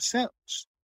waking selves.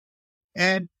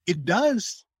 And it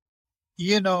does,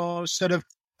 sort of,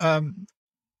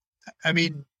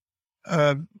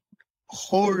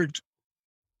 hold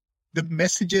the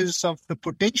messages of the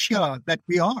potential that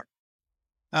we are.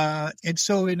 And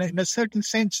so in a certain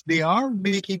sense, they are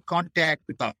making contact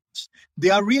with us. They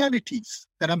are realities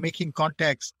that are making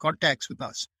contacts with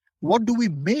us. What do we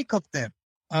make of them?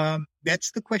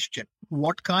 That's the question.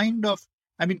 What kind of,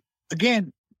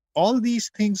 again, all these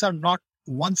things are not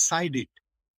one-sided.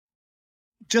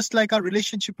 Just like our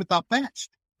relationship with our past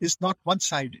is not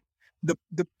one-sided.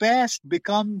 The past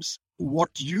becomes what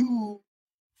you,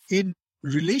 in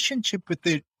relationship with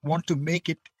it, want to make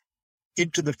it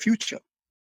into the future.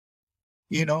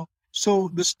 So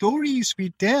the stories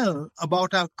we tell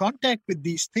about our contact with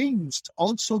these things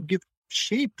also give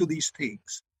shape to these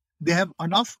things. They have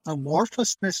enough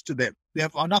amorphousness to them. They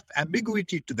have enough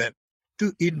ambiguity to them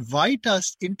to invite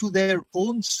us into their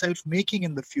own self-making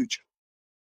in the future,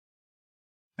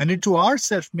 and into our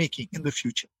self-making in the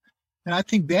future. And I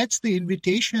think that's the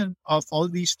invitation of all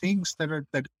these things that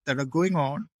are going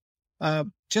on,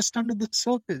 just under the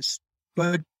surface,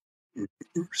 but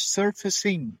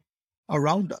surfacing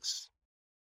around us.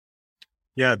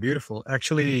 Yeah, beautiful.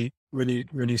 Actually, when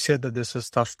you said that this is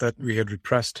stuff that we had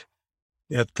repressed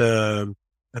at the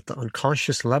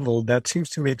unconscious level, that seems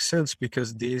to make sense,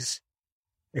 because these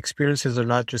experiences are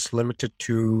not just limited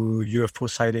to UFO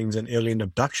sightings and alien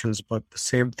abductions, but the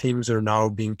same themes are now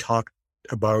being talked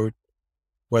about,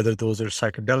 whether those are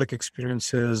psychedelic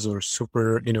experiences or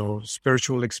super,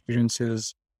 spiritual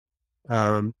experiences,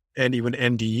 and even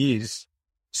NDEs.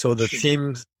 So the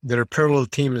themes, there are parallel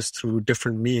themes through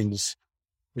different means,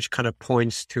 which kind of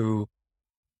points to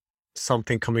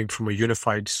something coming from a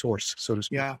unified source, so to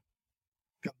speak.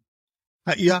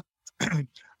 Yeah.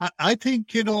 I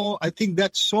think,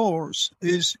 that source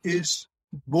is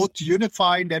both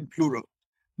unified and plural.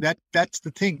 That's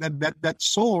the thing, that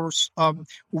source,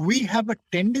 we have a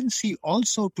tendency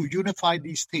also to unify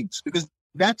these things, because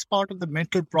that's part of the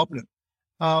mental problem.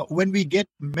 When we get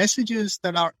messages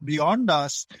that are beyond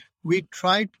us, we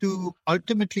try to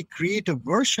ultimately create a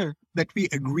version that we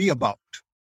agree about,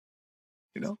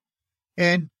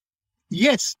 and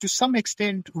yes, to some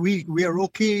extent, we are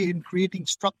okay in creating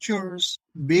structures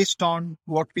based on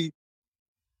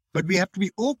but we have to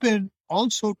be open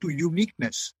also to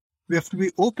uniqueness. We have to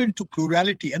be open to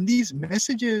plurality. And these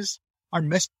messages are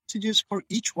messages for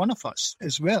each one of us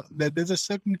as well. That there's a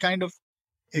certain kind of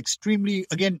extremely,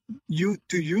 again, to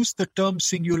use the term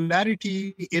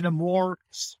singularity in a more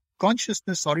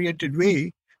consciousness-oriented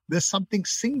way, there's something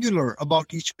singular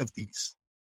about each of these.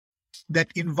 that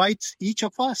invites each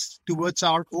of us towards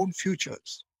our own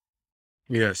futures.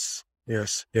 Yes.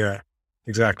 Yeah,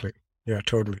 exactly. Yeah,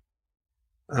 totally.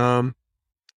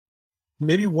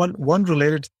 Maybe one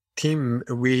related theme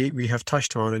we have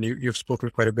touched on, and you've spoken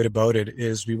quite a bit about it,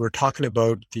 is we were talking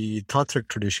about the Tantric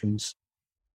traditions.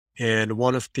 And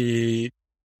one of the,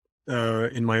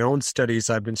 in my own studies,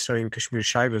 I've been studying Kashmir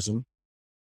Shaivism.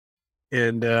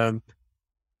 And,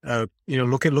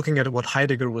 looking at what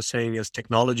Heidegger was saying as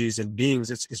technologies and beings,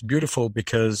 it's beautiful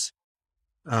because,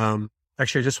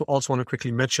 actually, I just also want to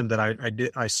quickly mention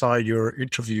that I saw your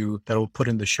interview that I'll put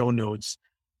in the show notes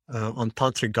on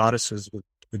Tantric goddesses with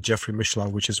Jeffrey Mishla,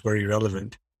 which is very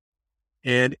relevant.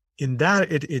 And in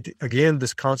that, it again,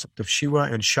 this concept of Shiva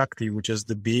and Shakti, which is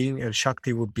the being, and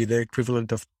Shakti would be the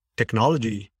equivalent of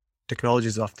technologies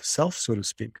of the self, so to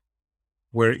speak,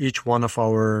 where each one of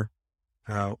our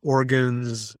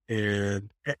organs and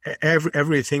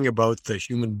everything about the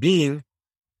human being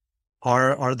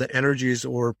are the energies,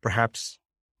 or perhaps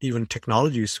even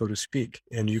technologies, so to speak.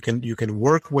 And you can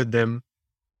work with them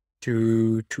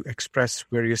to express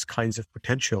various kinds of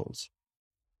potentials.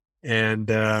 And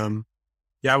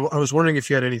I was wondering if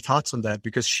you had any thoughts on that,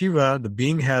 because Shiva, the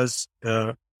being, has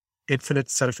infinite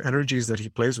set of energies that he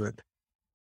plays with.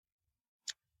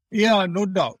 Yeah, no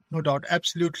doubt,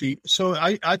 absolutely. So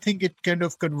I think it kind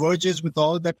of converges with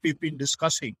all that we've been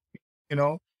discussing,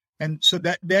 and so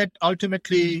that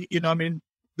ultimately,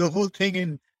 the whole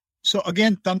thing so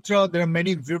again, Tantra, there are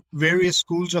many various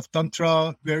schools of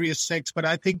Tantra, various sects, but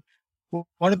I think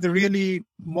one of the really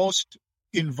most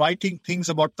inviting things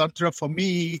about Tantra for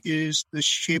me is the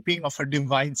shaping of a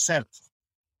divine self.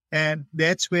 And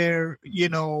that's where,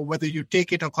 whether you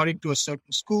take it according to a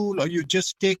certain school or you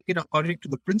just take it according to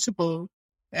the principle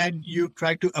and you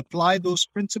try to apply those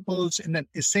principles in an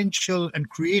essential and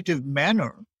creative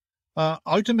manner,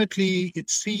 ultimately it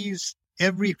sees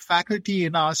every faculty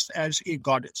in us as a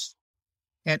goddess.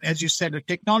 And as you said, a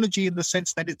technology in the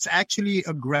sense that it's actually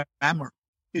a grammar.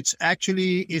 It's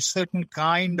actually a certain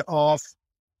kind of,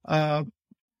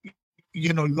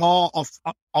 law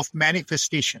of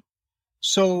manifestation.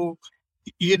 So,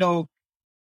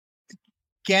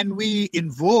 can we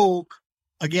invoke,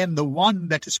 again, the one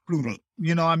that is plural?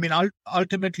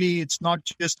 Ultimately, it's not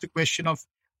just a question of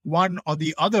one or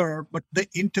the other, but the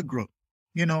integral.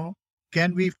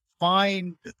 Can we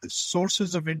find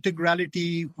sources of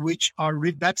integrality which are,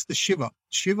 that's the Shiva.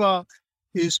 Shiva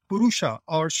is Purusha,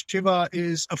 or Shiva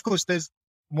is, of course, there's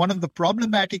one of the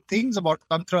problematic things about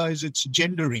Tantra is its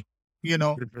gendering.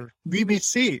 We may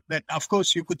say that, of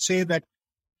course, you could say that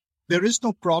there is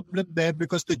no problem there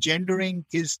because the gendering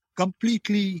is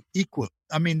completely equal.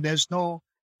 There's no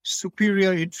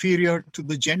superior, inferior to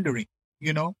the gendering.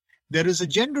 There is a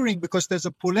gendering because there's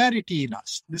a polarity in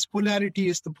us. This polarity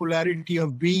is the polarity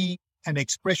of being and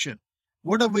expression,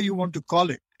 whatever you want to call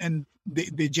it, and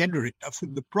they gender it.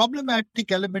 The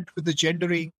problematic element with the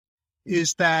gendering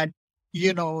is that,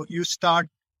 you start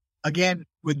again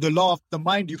with the law of the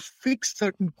mind. You fix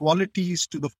certain qualities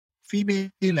to the female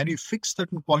and you fix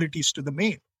certain qualities to the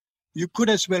male. You could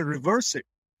as well reverse it.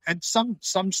 And some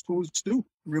schools do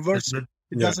reverse it.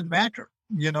 It doesn't matter,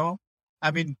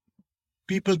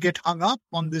 people get hung up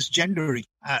on this gendering.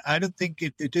 I don't think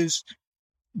it is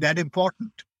that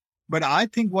important. But I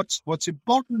think what's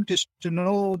important is to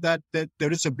know that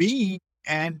there is a being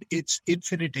and its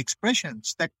infinite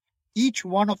expressions, that each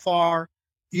one of our,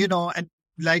 and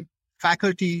like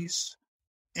faculties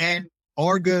and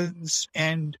organs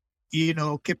and,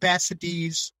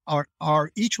 capacities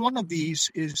are each one of these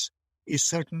is a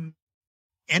certain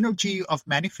energy of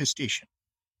manifestation,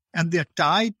 and they're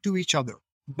tied to each other.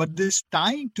 But this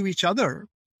tying to each other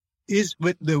is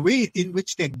with the way in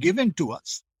which they're given to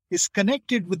us is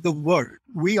connected with the world.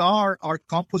 Our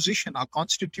composition, our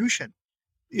constitution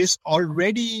is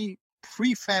already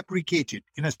prefabricated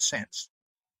in a sense.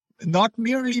 Not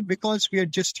merely because we are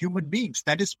just human beings.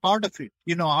 That is part of it,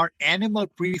 our animal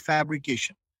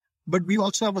prefabrication. But we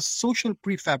also have a social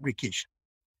prefabrication.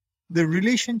 The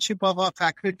relationship of our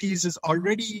faculties is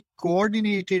already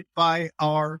coordinated by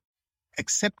our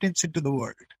acceptance into the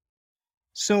world.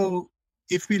 So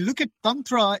if we look at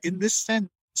Tantra in this sense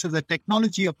as the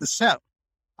technology of the self,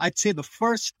 I'd say the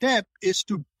first step is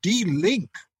to de-link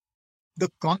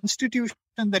the constitution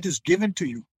that is given to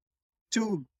you,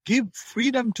 to give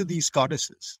freedom to these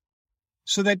goddesses,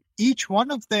 so that each one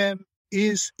of them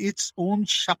is its own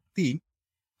Shakti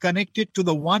connected to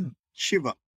the one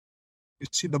Shiva. You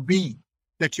see, the being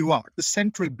that you are, the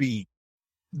central being,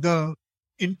 the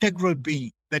integral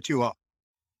being that you are.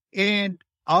 And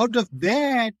out of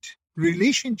that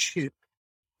relationship,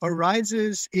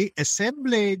 arises a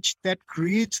assemblage that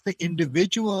creates the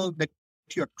individual that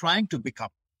you're trying to become,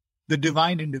 the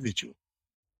divine individual,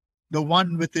 the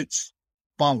one with its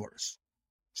powers.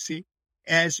 See,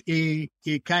 as a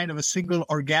kind of a single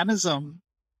organism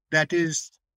that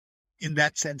is, in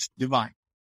that sense, divine.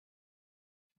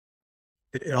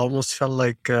 It almost felt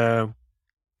like the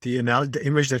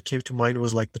image that came to mind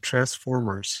was like the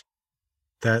Transformers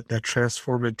that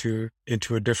transform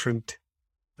into a different,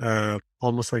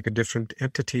 almost like a different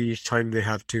entity each time they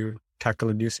have to tackle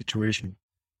a new situation.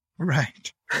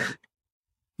 Right.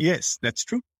 Yes, that's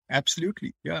true.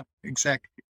 Absolutely. Yeah,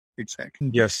 exactly.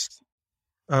 Yes.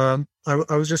 I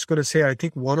was just going to say, I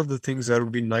think one of the things that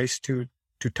would be nice to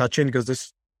touch in, because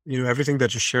this, everything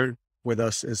that you shared with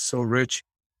us is so rich,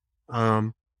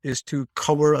 is to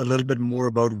cover a little bit more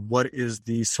about what is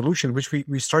the solution, which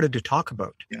we started to talk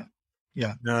about.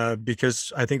 Yeah.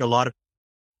 Because I think a lot of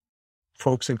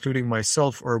folks, including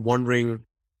myself, are wondering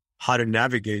how to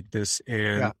navigate this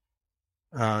and,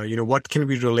 what can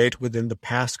we relate within the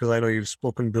past? Because I know you've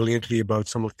spoken brilliantly about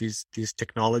some of these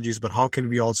technologies, but how can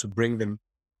we also bring them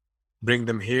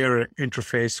here,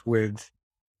 interface with,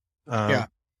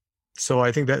 so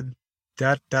I think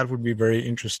that would be very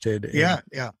interested in.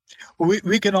 Yeah.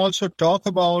 We can also talk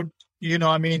about,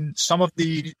 some of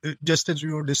the, just as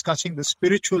we were discussing, the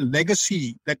spiritual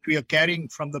legacy that we are carrying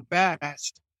from the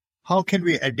past. How can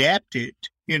we adapt it?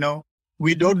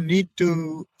 We don't need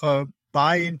to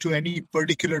buy into any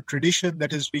particular tradition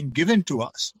that has been given to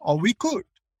us, or we could,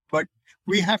 but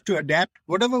we have to adapt.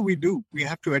 Whatever we do, we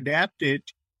have to adapt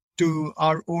it to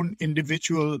our own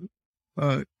individual,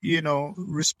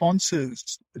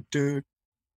 responses to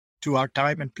our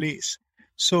time and place.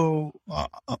 So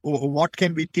what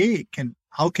can we take and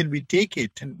how can we take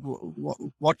it, and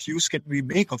what use can we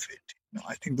make of it?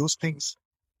 I think those things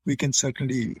we can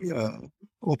certainly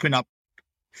open up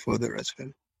further as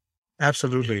well.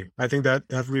 Absolutely. I think that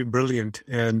would be brilliant.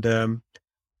 And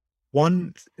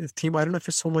one theme, I don't know if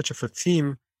it's so much of a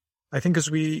theme, I think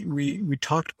as we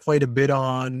talked quite a bit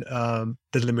on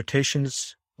the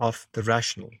limitations of the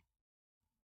rational.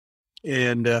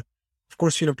 And of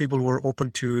course, people who are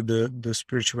open to the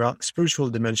spiritual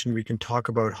dimension, we can talk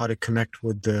about how to connect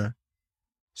with the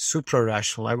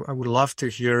supra-rational. I would love to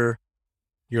hear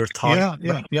your thoughts.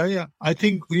 Yeah. I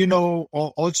think,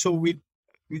 also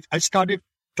I started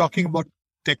talking about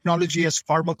technology as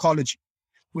pharmacology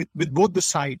with both the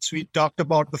sides. We talked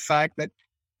about the fact that,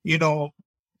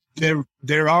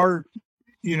 there are,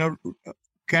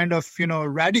 kind of,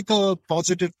 radical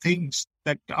positive things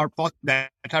that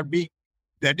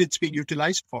it's being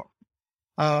utilized for,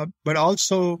 but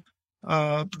also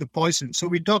the poison. So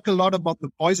we talked a lot about the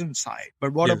poison side,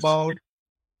 but what about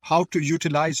how to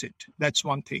utilize it? That's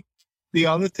one thing. The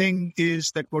other thing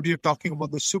is that what you're talking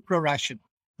about, the supra-rational,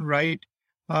 right?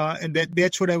 And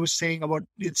that's what I was saying about,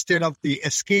 instead of the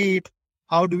escape,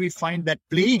 how do we find that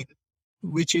plane,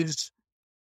 which is,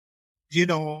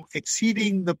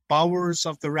 exceeding the powers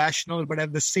of the rational, but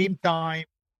at the same time,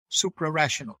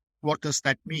 supra-rational. What does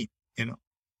that mean?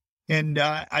 And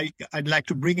I'd like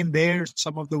to bring in there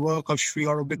some of the work of Sri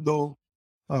Aurobindo,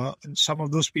 and some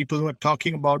of those people who are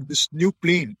talking about this new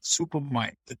plane,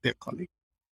 supermind, that they're calling.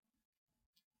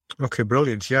 Okay,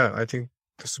 brilliant. Yeah, I think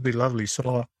this would be lovely.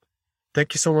 So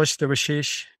thank you so much,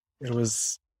 Debashish. It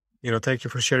was, thank you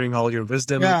for sharing all your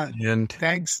wisdom. Yeah, and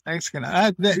thanks, Ken.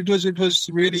 It was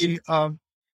really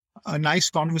a nice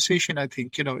conversation. I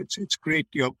think, it's great.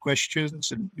 Your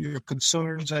questions and your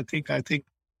concerns, I think I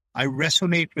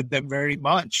resonate with them very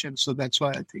much. And so that's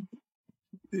why I think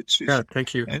it's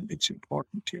thank you. And it's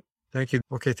important. Yeah. Thank you.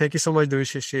 Okay. Thank you so much,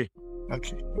 Debashish.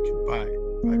 Okay. Bye.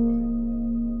 Bye.